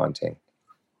 What are you wanting?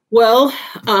 Well,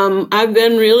 I've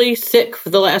been really sick for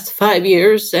the last 5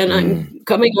 years, and I'm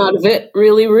coming out of it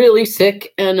really, really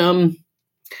sick. And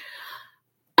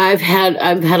I've had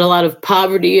a lot of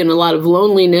poverty and a lot of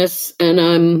loneliness,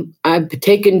 and I've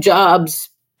taken jobs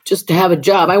just to have a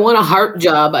job. I want a heart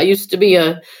job. I used to be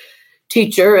a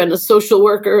teacher and a social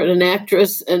worker and an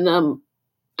actress, and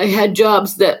I had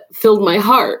jobs that filled my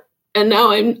heart. And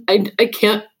now I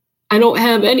can't. I don't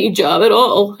have any job at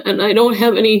all, and I don't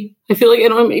have any. I feel like I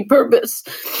don't have any purpose.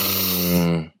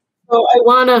 So I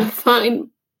want to find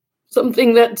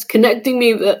something that's connecting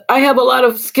me. That I have a lot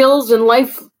of skills and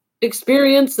life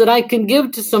experience that I can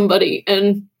give to somebody,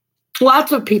 and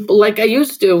lots of people like I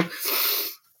used to,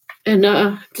 and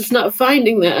just not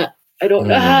finding that. I don't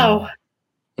know how.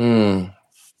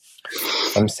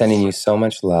 I'm sending you so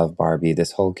much love, Barbie.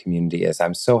 This whole community is.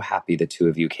 I'm so happy the two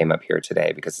of you came up here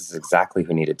today, because this is exactly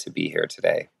who needed to be here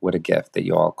today. What a gift that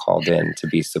you all called in to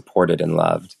be supported and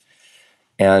loved.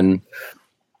 And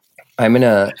I'm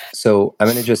gonna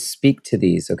just speak to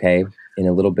these, okay, in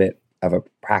a little bit of a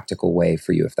practical way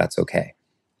for you, if that's okay.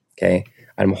 Okay.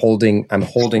 I'm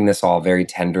holding this all very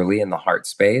tenderly in the heart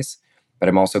space, but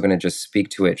I'm also going to just speak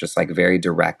to it just like very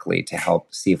directly to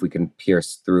help see if we can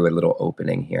pierce through a little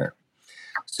opening here.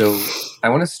 So I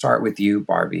want to start with you,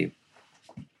 Barbie,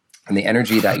 and the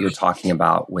energy that you're talking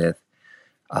about with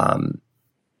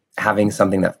having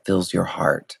something that fills your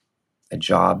heart, a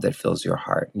job that fills your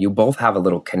heart. You both have a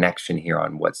little connection here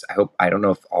on I don't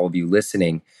know if all of you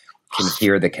listening can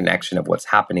hear the connection of what's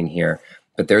happening here,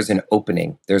 but there's an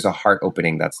opening. There's a heart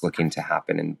opening that's looking to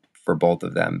happen for both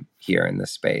of them here in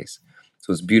this space.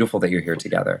 So it's beautiful that you're here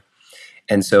together.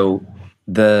 And so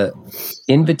the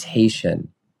invitation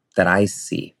that I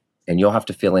see, and you'll have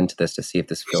to feel into this to see if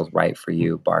this feels right for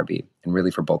you, Barbie, and really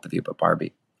for both of you, but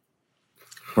Barbie,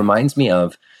 reminds me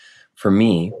of, for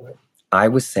me, I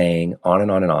was saying on and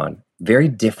on and on, very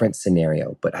different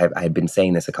scenario, but I had been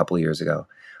saying this a couple of years ago,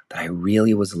 that I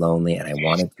really was lonely and I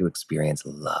wanted to experience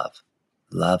love.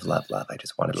 Love, love, love. I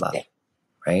just wanted love,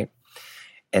 right?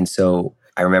 And so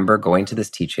I remember going to this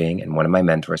teaching and one of my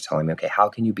mentors telling me, okay, how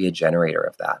can you be a generator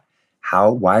of that?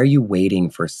 Why are you waiting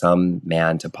for some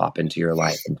man to pop into your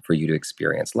life and for you to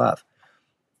experience love?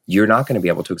 You're not going to be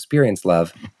able to experience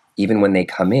love even when they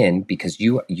come in, because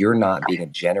you're not being a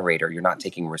generator. You're not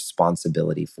taking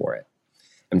responsibility for it.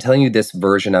 I'm telling you this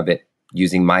version of it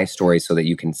using my story so that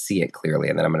you can see it clearly,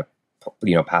 and then I'm going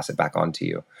to pass it back on to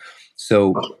you.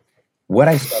 So what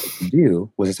I started to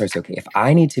do was I started to say, okay, if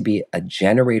I need to be a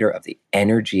generator of the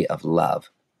energy of love,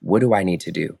 what do I need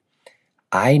to do?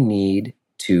 I need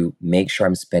to make sure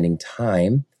I'm spending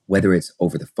time, whether it's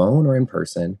over the phone or in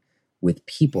person, with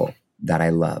people that I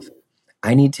love.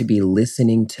 I need to be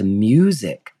listening to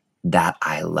music that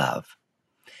I love.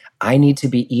 I need to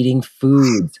be eating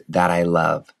foods that I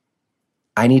love.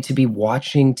 I need to be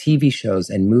watching TV shows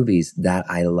and movies that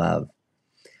I love.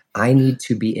 I need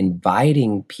to be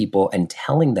inviting people and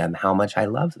telling them how much I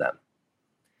love them,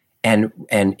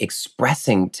 and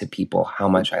expressing to people how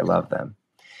much I love them,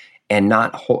 and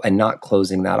not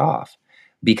closing that off,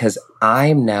 because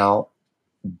I'm now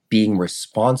being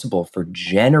responsible for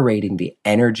generating the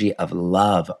energy of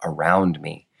love around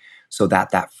me so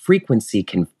that frequency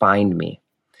can find me.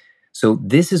 So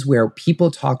this is where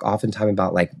people talk oftentimes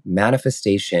about like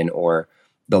manifestation or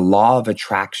the law of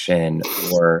attraction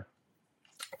or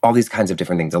all these kinds of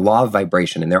different things, the law of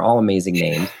vibration, and they're all amazing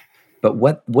names. But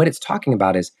what it's talking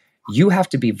about is you have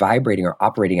to be vibrating or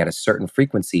operating at a certain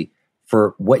frequency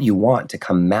for what you want to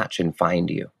come match and find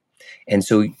you. And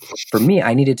so for me,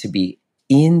 I needed to be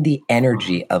in the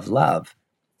energy of love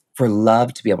for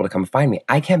love to be able to come find me.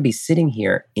 I can't be sitting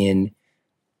here in,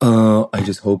 I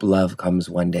just hope love comes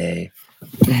one day.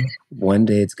 One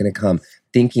day it's going to come,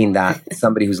 thinking that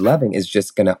somebody who's loving is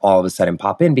just going to all of a sudden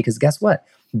pop in, because guess what?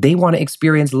 They want to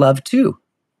experience love too,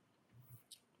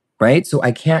 right? So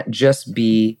I can't just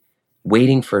be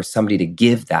waiting for somebody to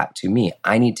give that to me.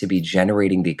 I need to be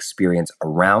generating the experience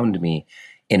around me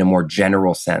in a more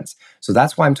general sense. So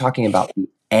that's why I'm talking about the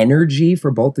energy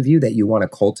for both of you that you want to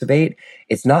cultivate.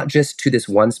 It's not just to this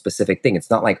one specific thing. It's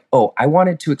not like, oh, I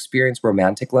wanted to experience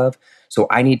romantic love, so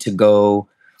I need to go,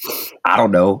 I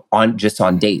don't know, on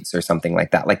dates or something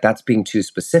like that. Like that's being too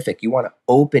specific. You want to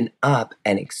open up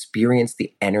and experience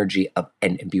the energy of,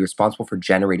 and be responsible for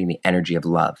generating the energy of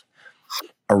love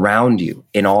around you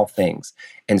in all things.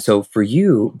 And so for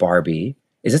you, Barbie,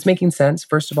 is this making sense,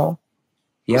 first of all?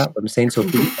 Yeah, I'm saying, so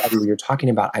for you, Barbie, you're talking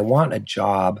about, I want a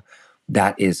job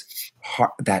that is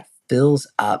that fills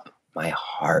up my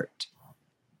heart,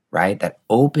 right? That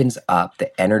opens up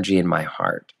the energy in my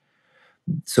heart.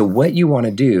 So what you want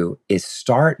to do is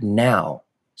start now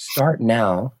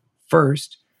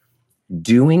first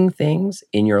doing things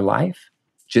in your life,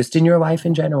 just in your life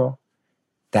in general,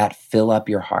 that fill up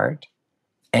your heart,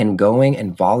 and going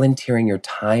and volunteering your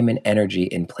time and energy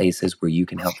in places where you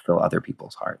can help fill other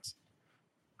people's hearts.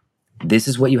 This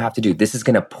is what you have to do. This is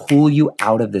going to pull you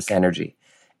out of this energy.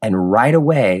 And right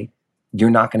away, you're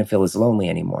not going to feel as lonely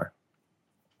anymore.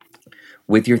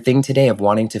 With your thing today of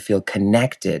wanting to feel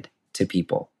connected to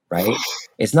people, right?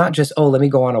 It's not just, oh, let me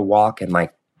go on a walk and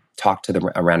like talk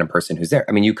to a random person who's there.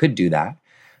 I mean, you could do that,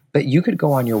 but you could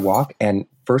go on your walk and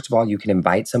first of all, you can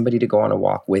invite somebody to go on a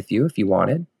walk with you if you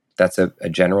wanted. That's a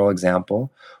general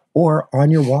example. Or on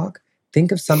your walk,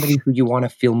 think of somebody who you want to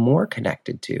feel more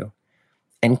connected to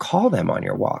and call them on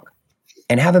your walk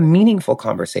and have a meaningful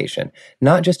conversation.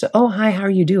 Not just, oh, hi, how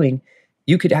are you doing?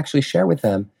 You could actually share with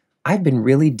them, I've been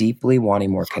really deeply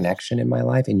wanting more connection in my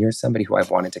life, and you're somebody who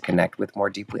I've wanted to connect with more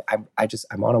deeply. I'm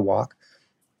on a walk.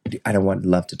 I don't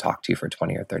love to talk to you for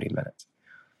 20 or 30 minutes.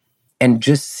 And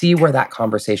just see where that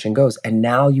conversation goes. And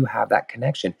now you have that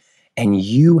connection. And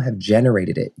you have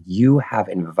generated it. You have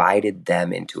invited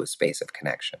them into a space of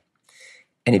connection.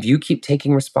 And if you keep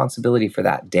taking responsibility for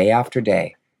that day after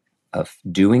day of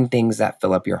doing things that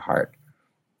fill up your heart,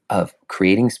 of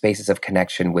creating spaces of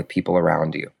connection with people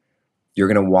around you, you're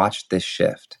going to watch this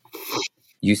shift.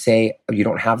 You say you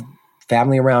don't have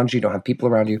family around you, you don't have people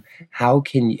around you. How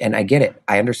can you, and I get it.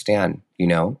 I understand,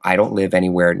 I don't live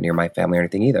anywhere near my family or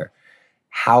anything either.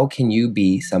 How can you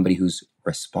be somebody who's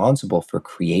responsible for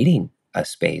creating a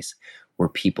space where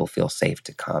people feel safe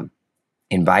to come,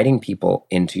 inviting people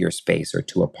into your space or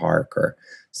to a park or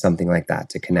something like that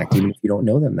to connect, even if you don't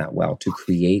know them that well, to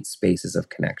create spaces of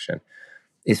connection?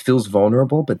 It feels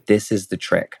vulnerable, but this is the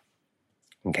trick.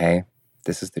 Okay?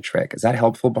 This is the trick. Is that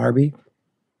helpful, Barbie?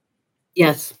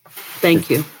 Yes.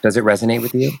 Thank you. Does it resonate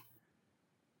with you?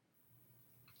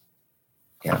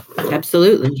 Yeah.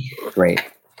 Absolutely. Great.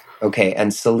 Okay.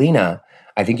 And Selena,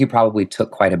 I think you probably took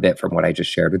quite a bit from what I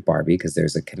just shared with Barbie because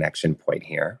there's a connection point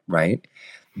here, right?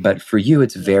 But for you,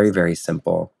 it's very, very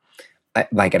simple. And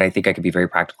I think I could be very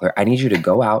practical here. I need you to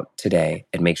go out today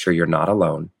and make sure you're not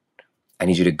alone. I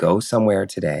need you to go somewhere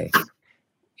today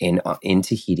in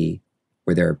Tahiti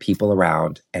where there are people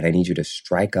around, and I need you to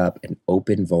strike up an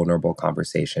open, vulnerable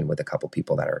conversation with a couple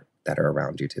people that are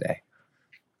around you today.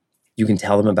 You can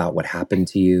tell them about what happened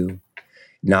to you,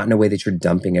 not in a way that you're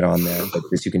dumping it on them, but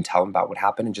just you can tell them about what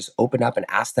happened and just open up and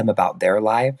ask them about their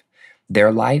life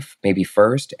maybe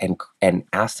first, and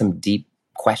ask some deep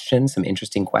questions, some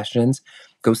interesting questions.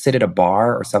 Go sit at a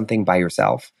bar or something by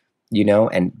yourself,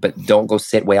 but don't go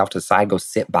sit way off to the side. Go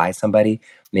sit by somebody.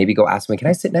 Maybe go ask me, can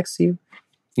I sit next to you?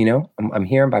 I'm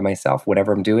here, I'm by myself,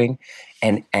 whatever I'm doing.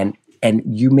 And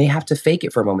you may have to fake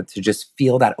it for a moment to just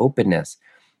feel that openness.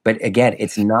 But again,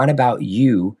 it's not about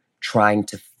you trying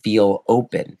to feel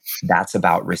open. That's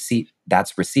about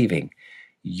that's receiving.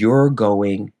 You're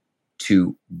going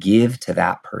to give to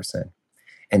that person.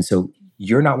 And so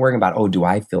you're not worrying about, oh, do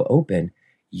I feel open?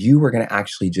 You are going to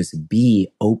actually just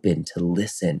be open to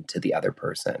listen to the other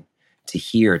person, to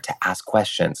hear, to ask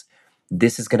questions.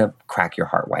 This is going to crack your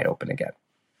heart wide open again,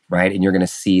 right? And you're going to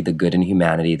see the good in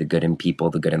humanity, the good in people,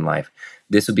 the good in life.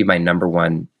 This would be my number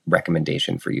one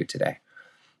recommendation for you today.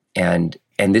 And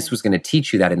this was going to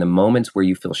teach you that in the moments where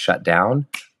you feel shut down,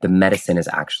 the medicine is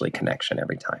actually connection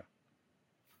every time.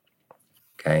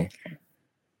 Okay.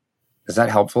 Is that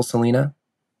helpful, Selena?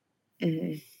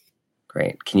 Mm-hmm.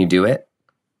 Great. Can you do it?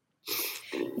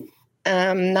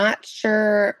 I'm not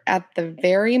sure at the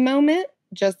very moment,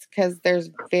 just because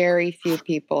there's very few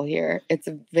people here. It's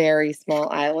a very small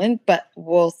island, but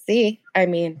we'll see. I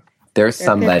mean, there's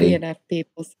somebody. Could be enough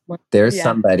people. There's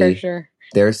somebody. For sure.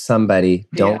 There's somebody.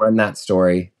 Don't run that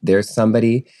story. There's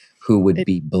somebody who would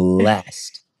be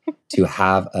blessed to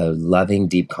have a loving,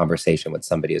 deep conversation with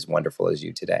somebody as wonderful as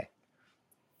you today.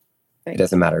 It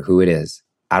doesn't matter who it is.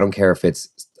 I don't care if it's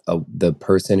the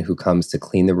person who comes to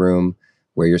clean the room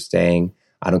where you're staying.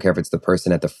 I don't care if it's the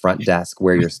person at the front desk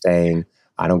where you're staying.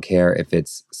 I don't care if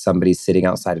it's somebody sitting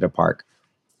outside at a park.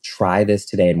 Try this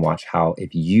today and watch how,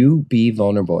 if you be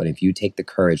vulnerable and if you take the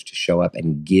courage to show up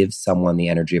and give someone the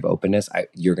energy of openness,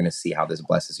 you're going to see how this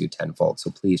blesses you tenfold.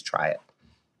 So please try it.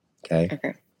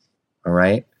 Okay. All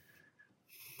right.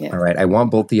 Yeah. All right. I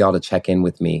want both of y'all to check in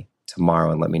with me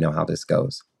tomorrow and let me know how this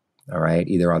goes. All right.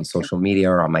 Either on social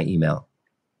media or on my email.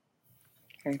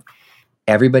 Okay.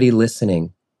 Everybody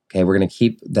listening. Okay, we're going to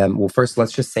keep them. Well, first,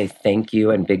 let's just say thank you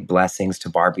and big blessings to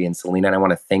Barbie and Selena. And I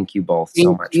want to thank you both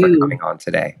so much for coming on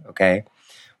today, okay?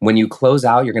 When you close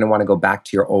out, you're going to want to go back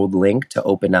to your old link to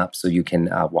open up so you can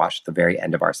watch the very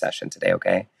end of our session today,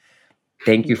 okay?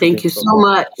 Thank you. Thank you so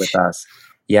much with us.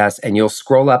 Yes, and you'll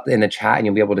scroll up in the chat and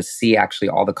you'll be able to see actually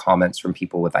all the comments from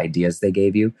people with ideas they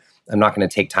gave you. I'm not going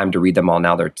to take time to read them all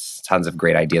now. There's tons of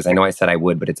great ideas. I know I said I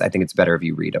would, but I think it's better if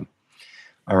you read them.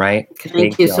 All right?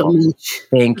 Thank you so much.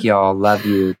 Thank y'all. Love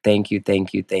you. Thank you,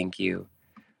 thank you, thank you.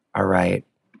 All right.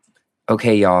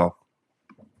 Okay, y'all.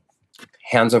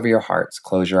 Hands over your hearts.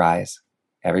 Close your eyes.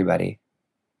 Everybody.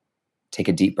 Take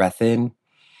a deep breath in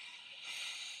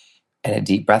and a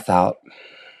deep breath out.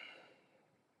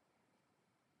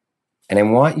 And I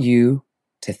want you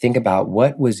to think about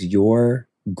what was your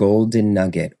golden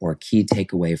nugget or key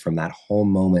takeaway from that whole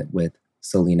moment with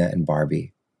Selena and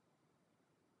Barbie.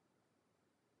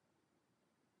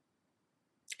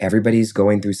 Everybody's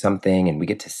going through something and we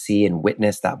get to see and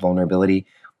witness that vulnerability.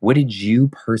 What did you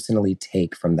personally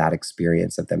take from that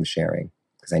experience of them sharing?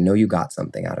 Because I know you got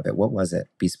something out of it. What was it?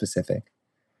 Be specific.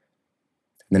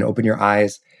 And then open your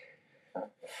eyes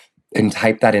and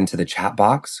type that into the chat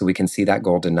box so we can see that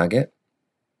golden nugget.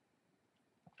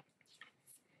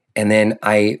 And then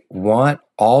I want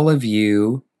all of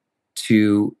you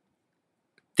to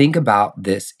think about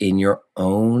this in your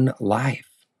own life,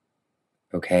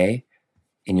 okay?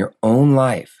 In your own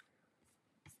life.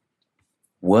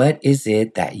 What is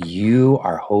it that you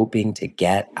are hoping to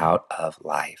get out of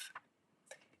life?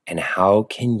 And how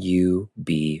can you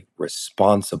be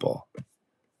responsible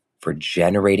for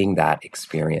generating that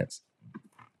experience?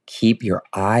 Keep your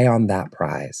eye on that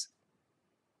prize.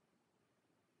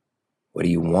 What are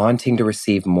you wanting to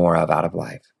receive more of out of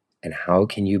life? And how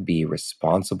can you be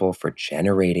responsible for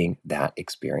generating that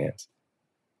experience?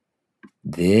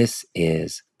 This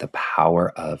is the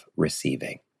power of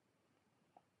receiving.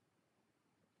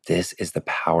 This is the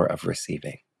power of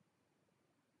receiving.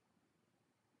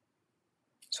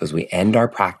 So as we end our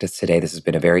practice today, this has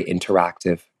been a very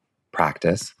interactive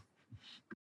practice.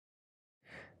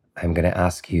 I'm going to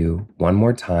ask you one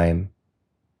more time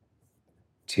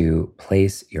to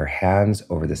place your hands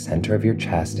over the center of your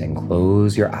chest and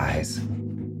close your eyes.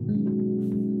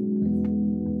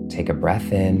 Take a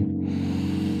breath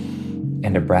in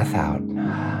and a breath out.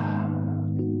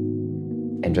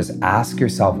 And just ask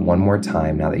yourself one more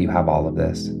time, now that you have all of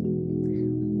this,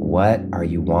 what are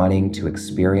you wanting to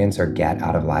experience or get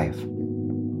out of life?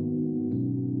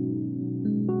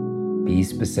 Be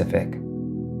specific.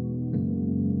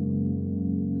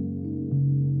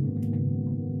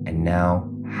 And now,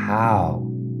 how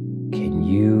can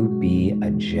you be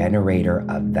a generator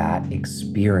of that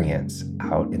experience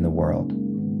out in the world?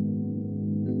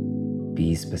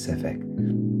 Be specific.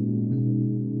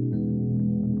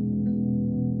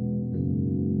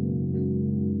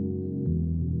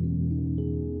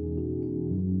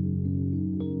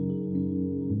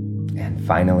 And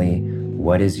finally,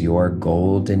 what is your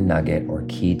golden nugget or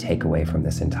key takeaway from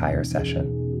this entire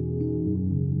session?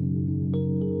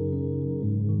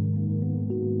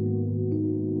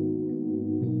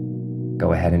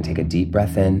 Go ahead and take a deep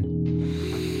breath in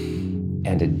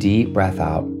and a deep breath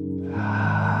out.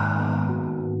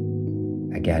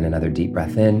 Again, another deep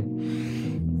breath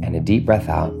in and a deep breath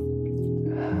out.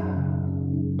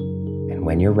 And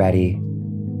when you're ready,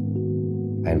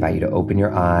 I invite you to open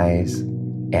your eyes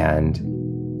and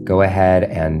go ahead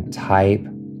and type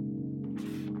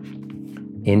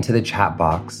into the chat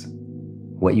box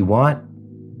what you want,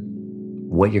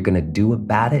 what you're going to do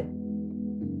about it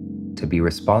to be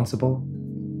responsible,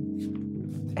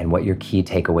 and what your key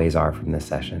takeaways are from this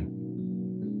session.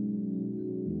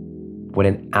 What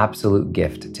an absolute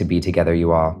gift to be together,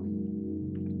 you all.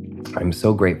 I'm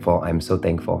so grateful. I'm so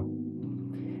thankful.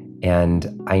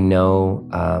 And I know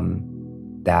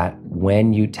that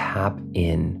when you tap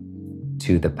in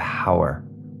to the power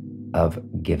of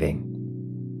giving,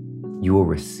 you will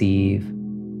receive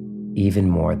even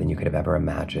more than you could have ever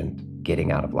imagined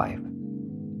getting out of life.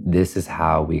 This is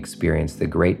how we experience the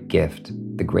great gift,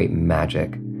 the great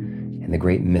magic, and the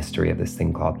great mystery of this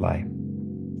thing called life.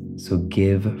 So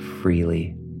give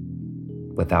freely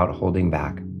without holding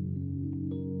back.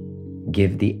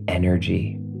 Give the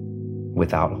energy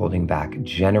without holding back.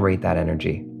 Generate that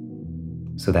energy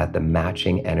so that the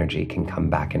matching energy can come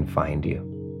back and find you.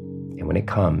 And when it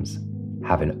comes,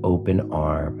 have open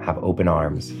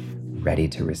arms ready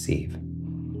to receive.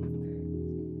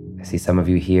 I see some of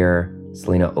you here.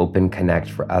 Selena, open connect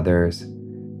for others.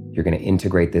 You're going to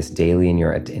integrate this daily in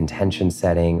your intention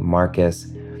setting. Marcus,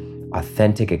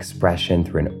 authentic expression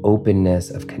through an openness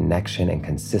of connection and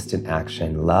consistent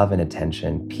action, love and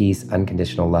attention, peace,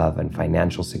 unconditional love, and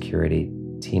financial security.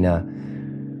 Tina,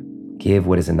 give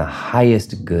what is in the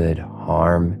highest good,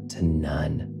 harm to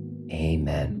none.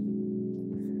 Amen.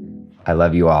 I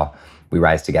love you all. We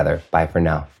rise together. Bye for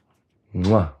now.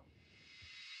 Mwah.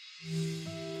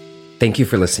 Thank you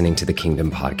for listening to the Kingdom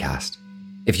Podcast.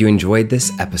 If you enjoyed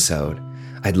this episode,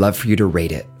 I'd love for you to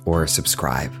rate it or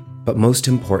subscribe, but most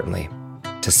importantly,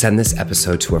 to send this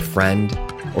episode to a friend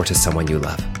or to someone you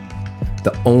love.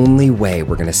 The only way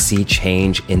we're going to see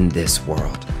change in this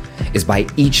world is by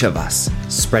each of us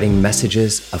spreading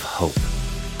messages of hope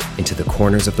into the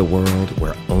corners of the world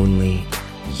where only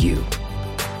you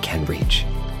can reach.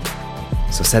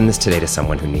 So send this today to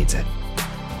someone who needs it.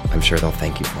 I'm sure they'll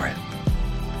thank you for it.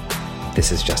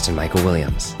 This is Justin Michael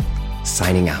Williams,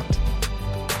 signing out.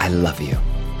 I love you,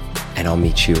 and I'll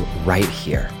meet you right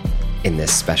here in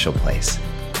this special place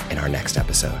in our next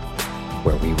episode,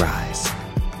 where we rise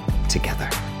together.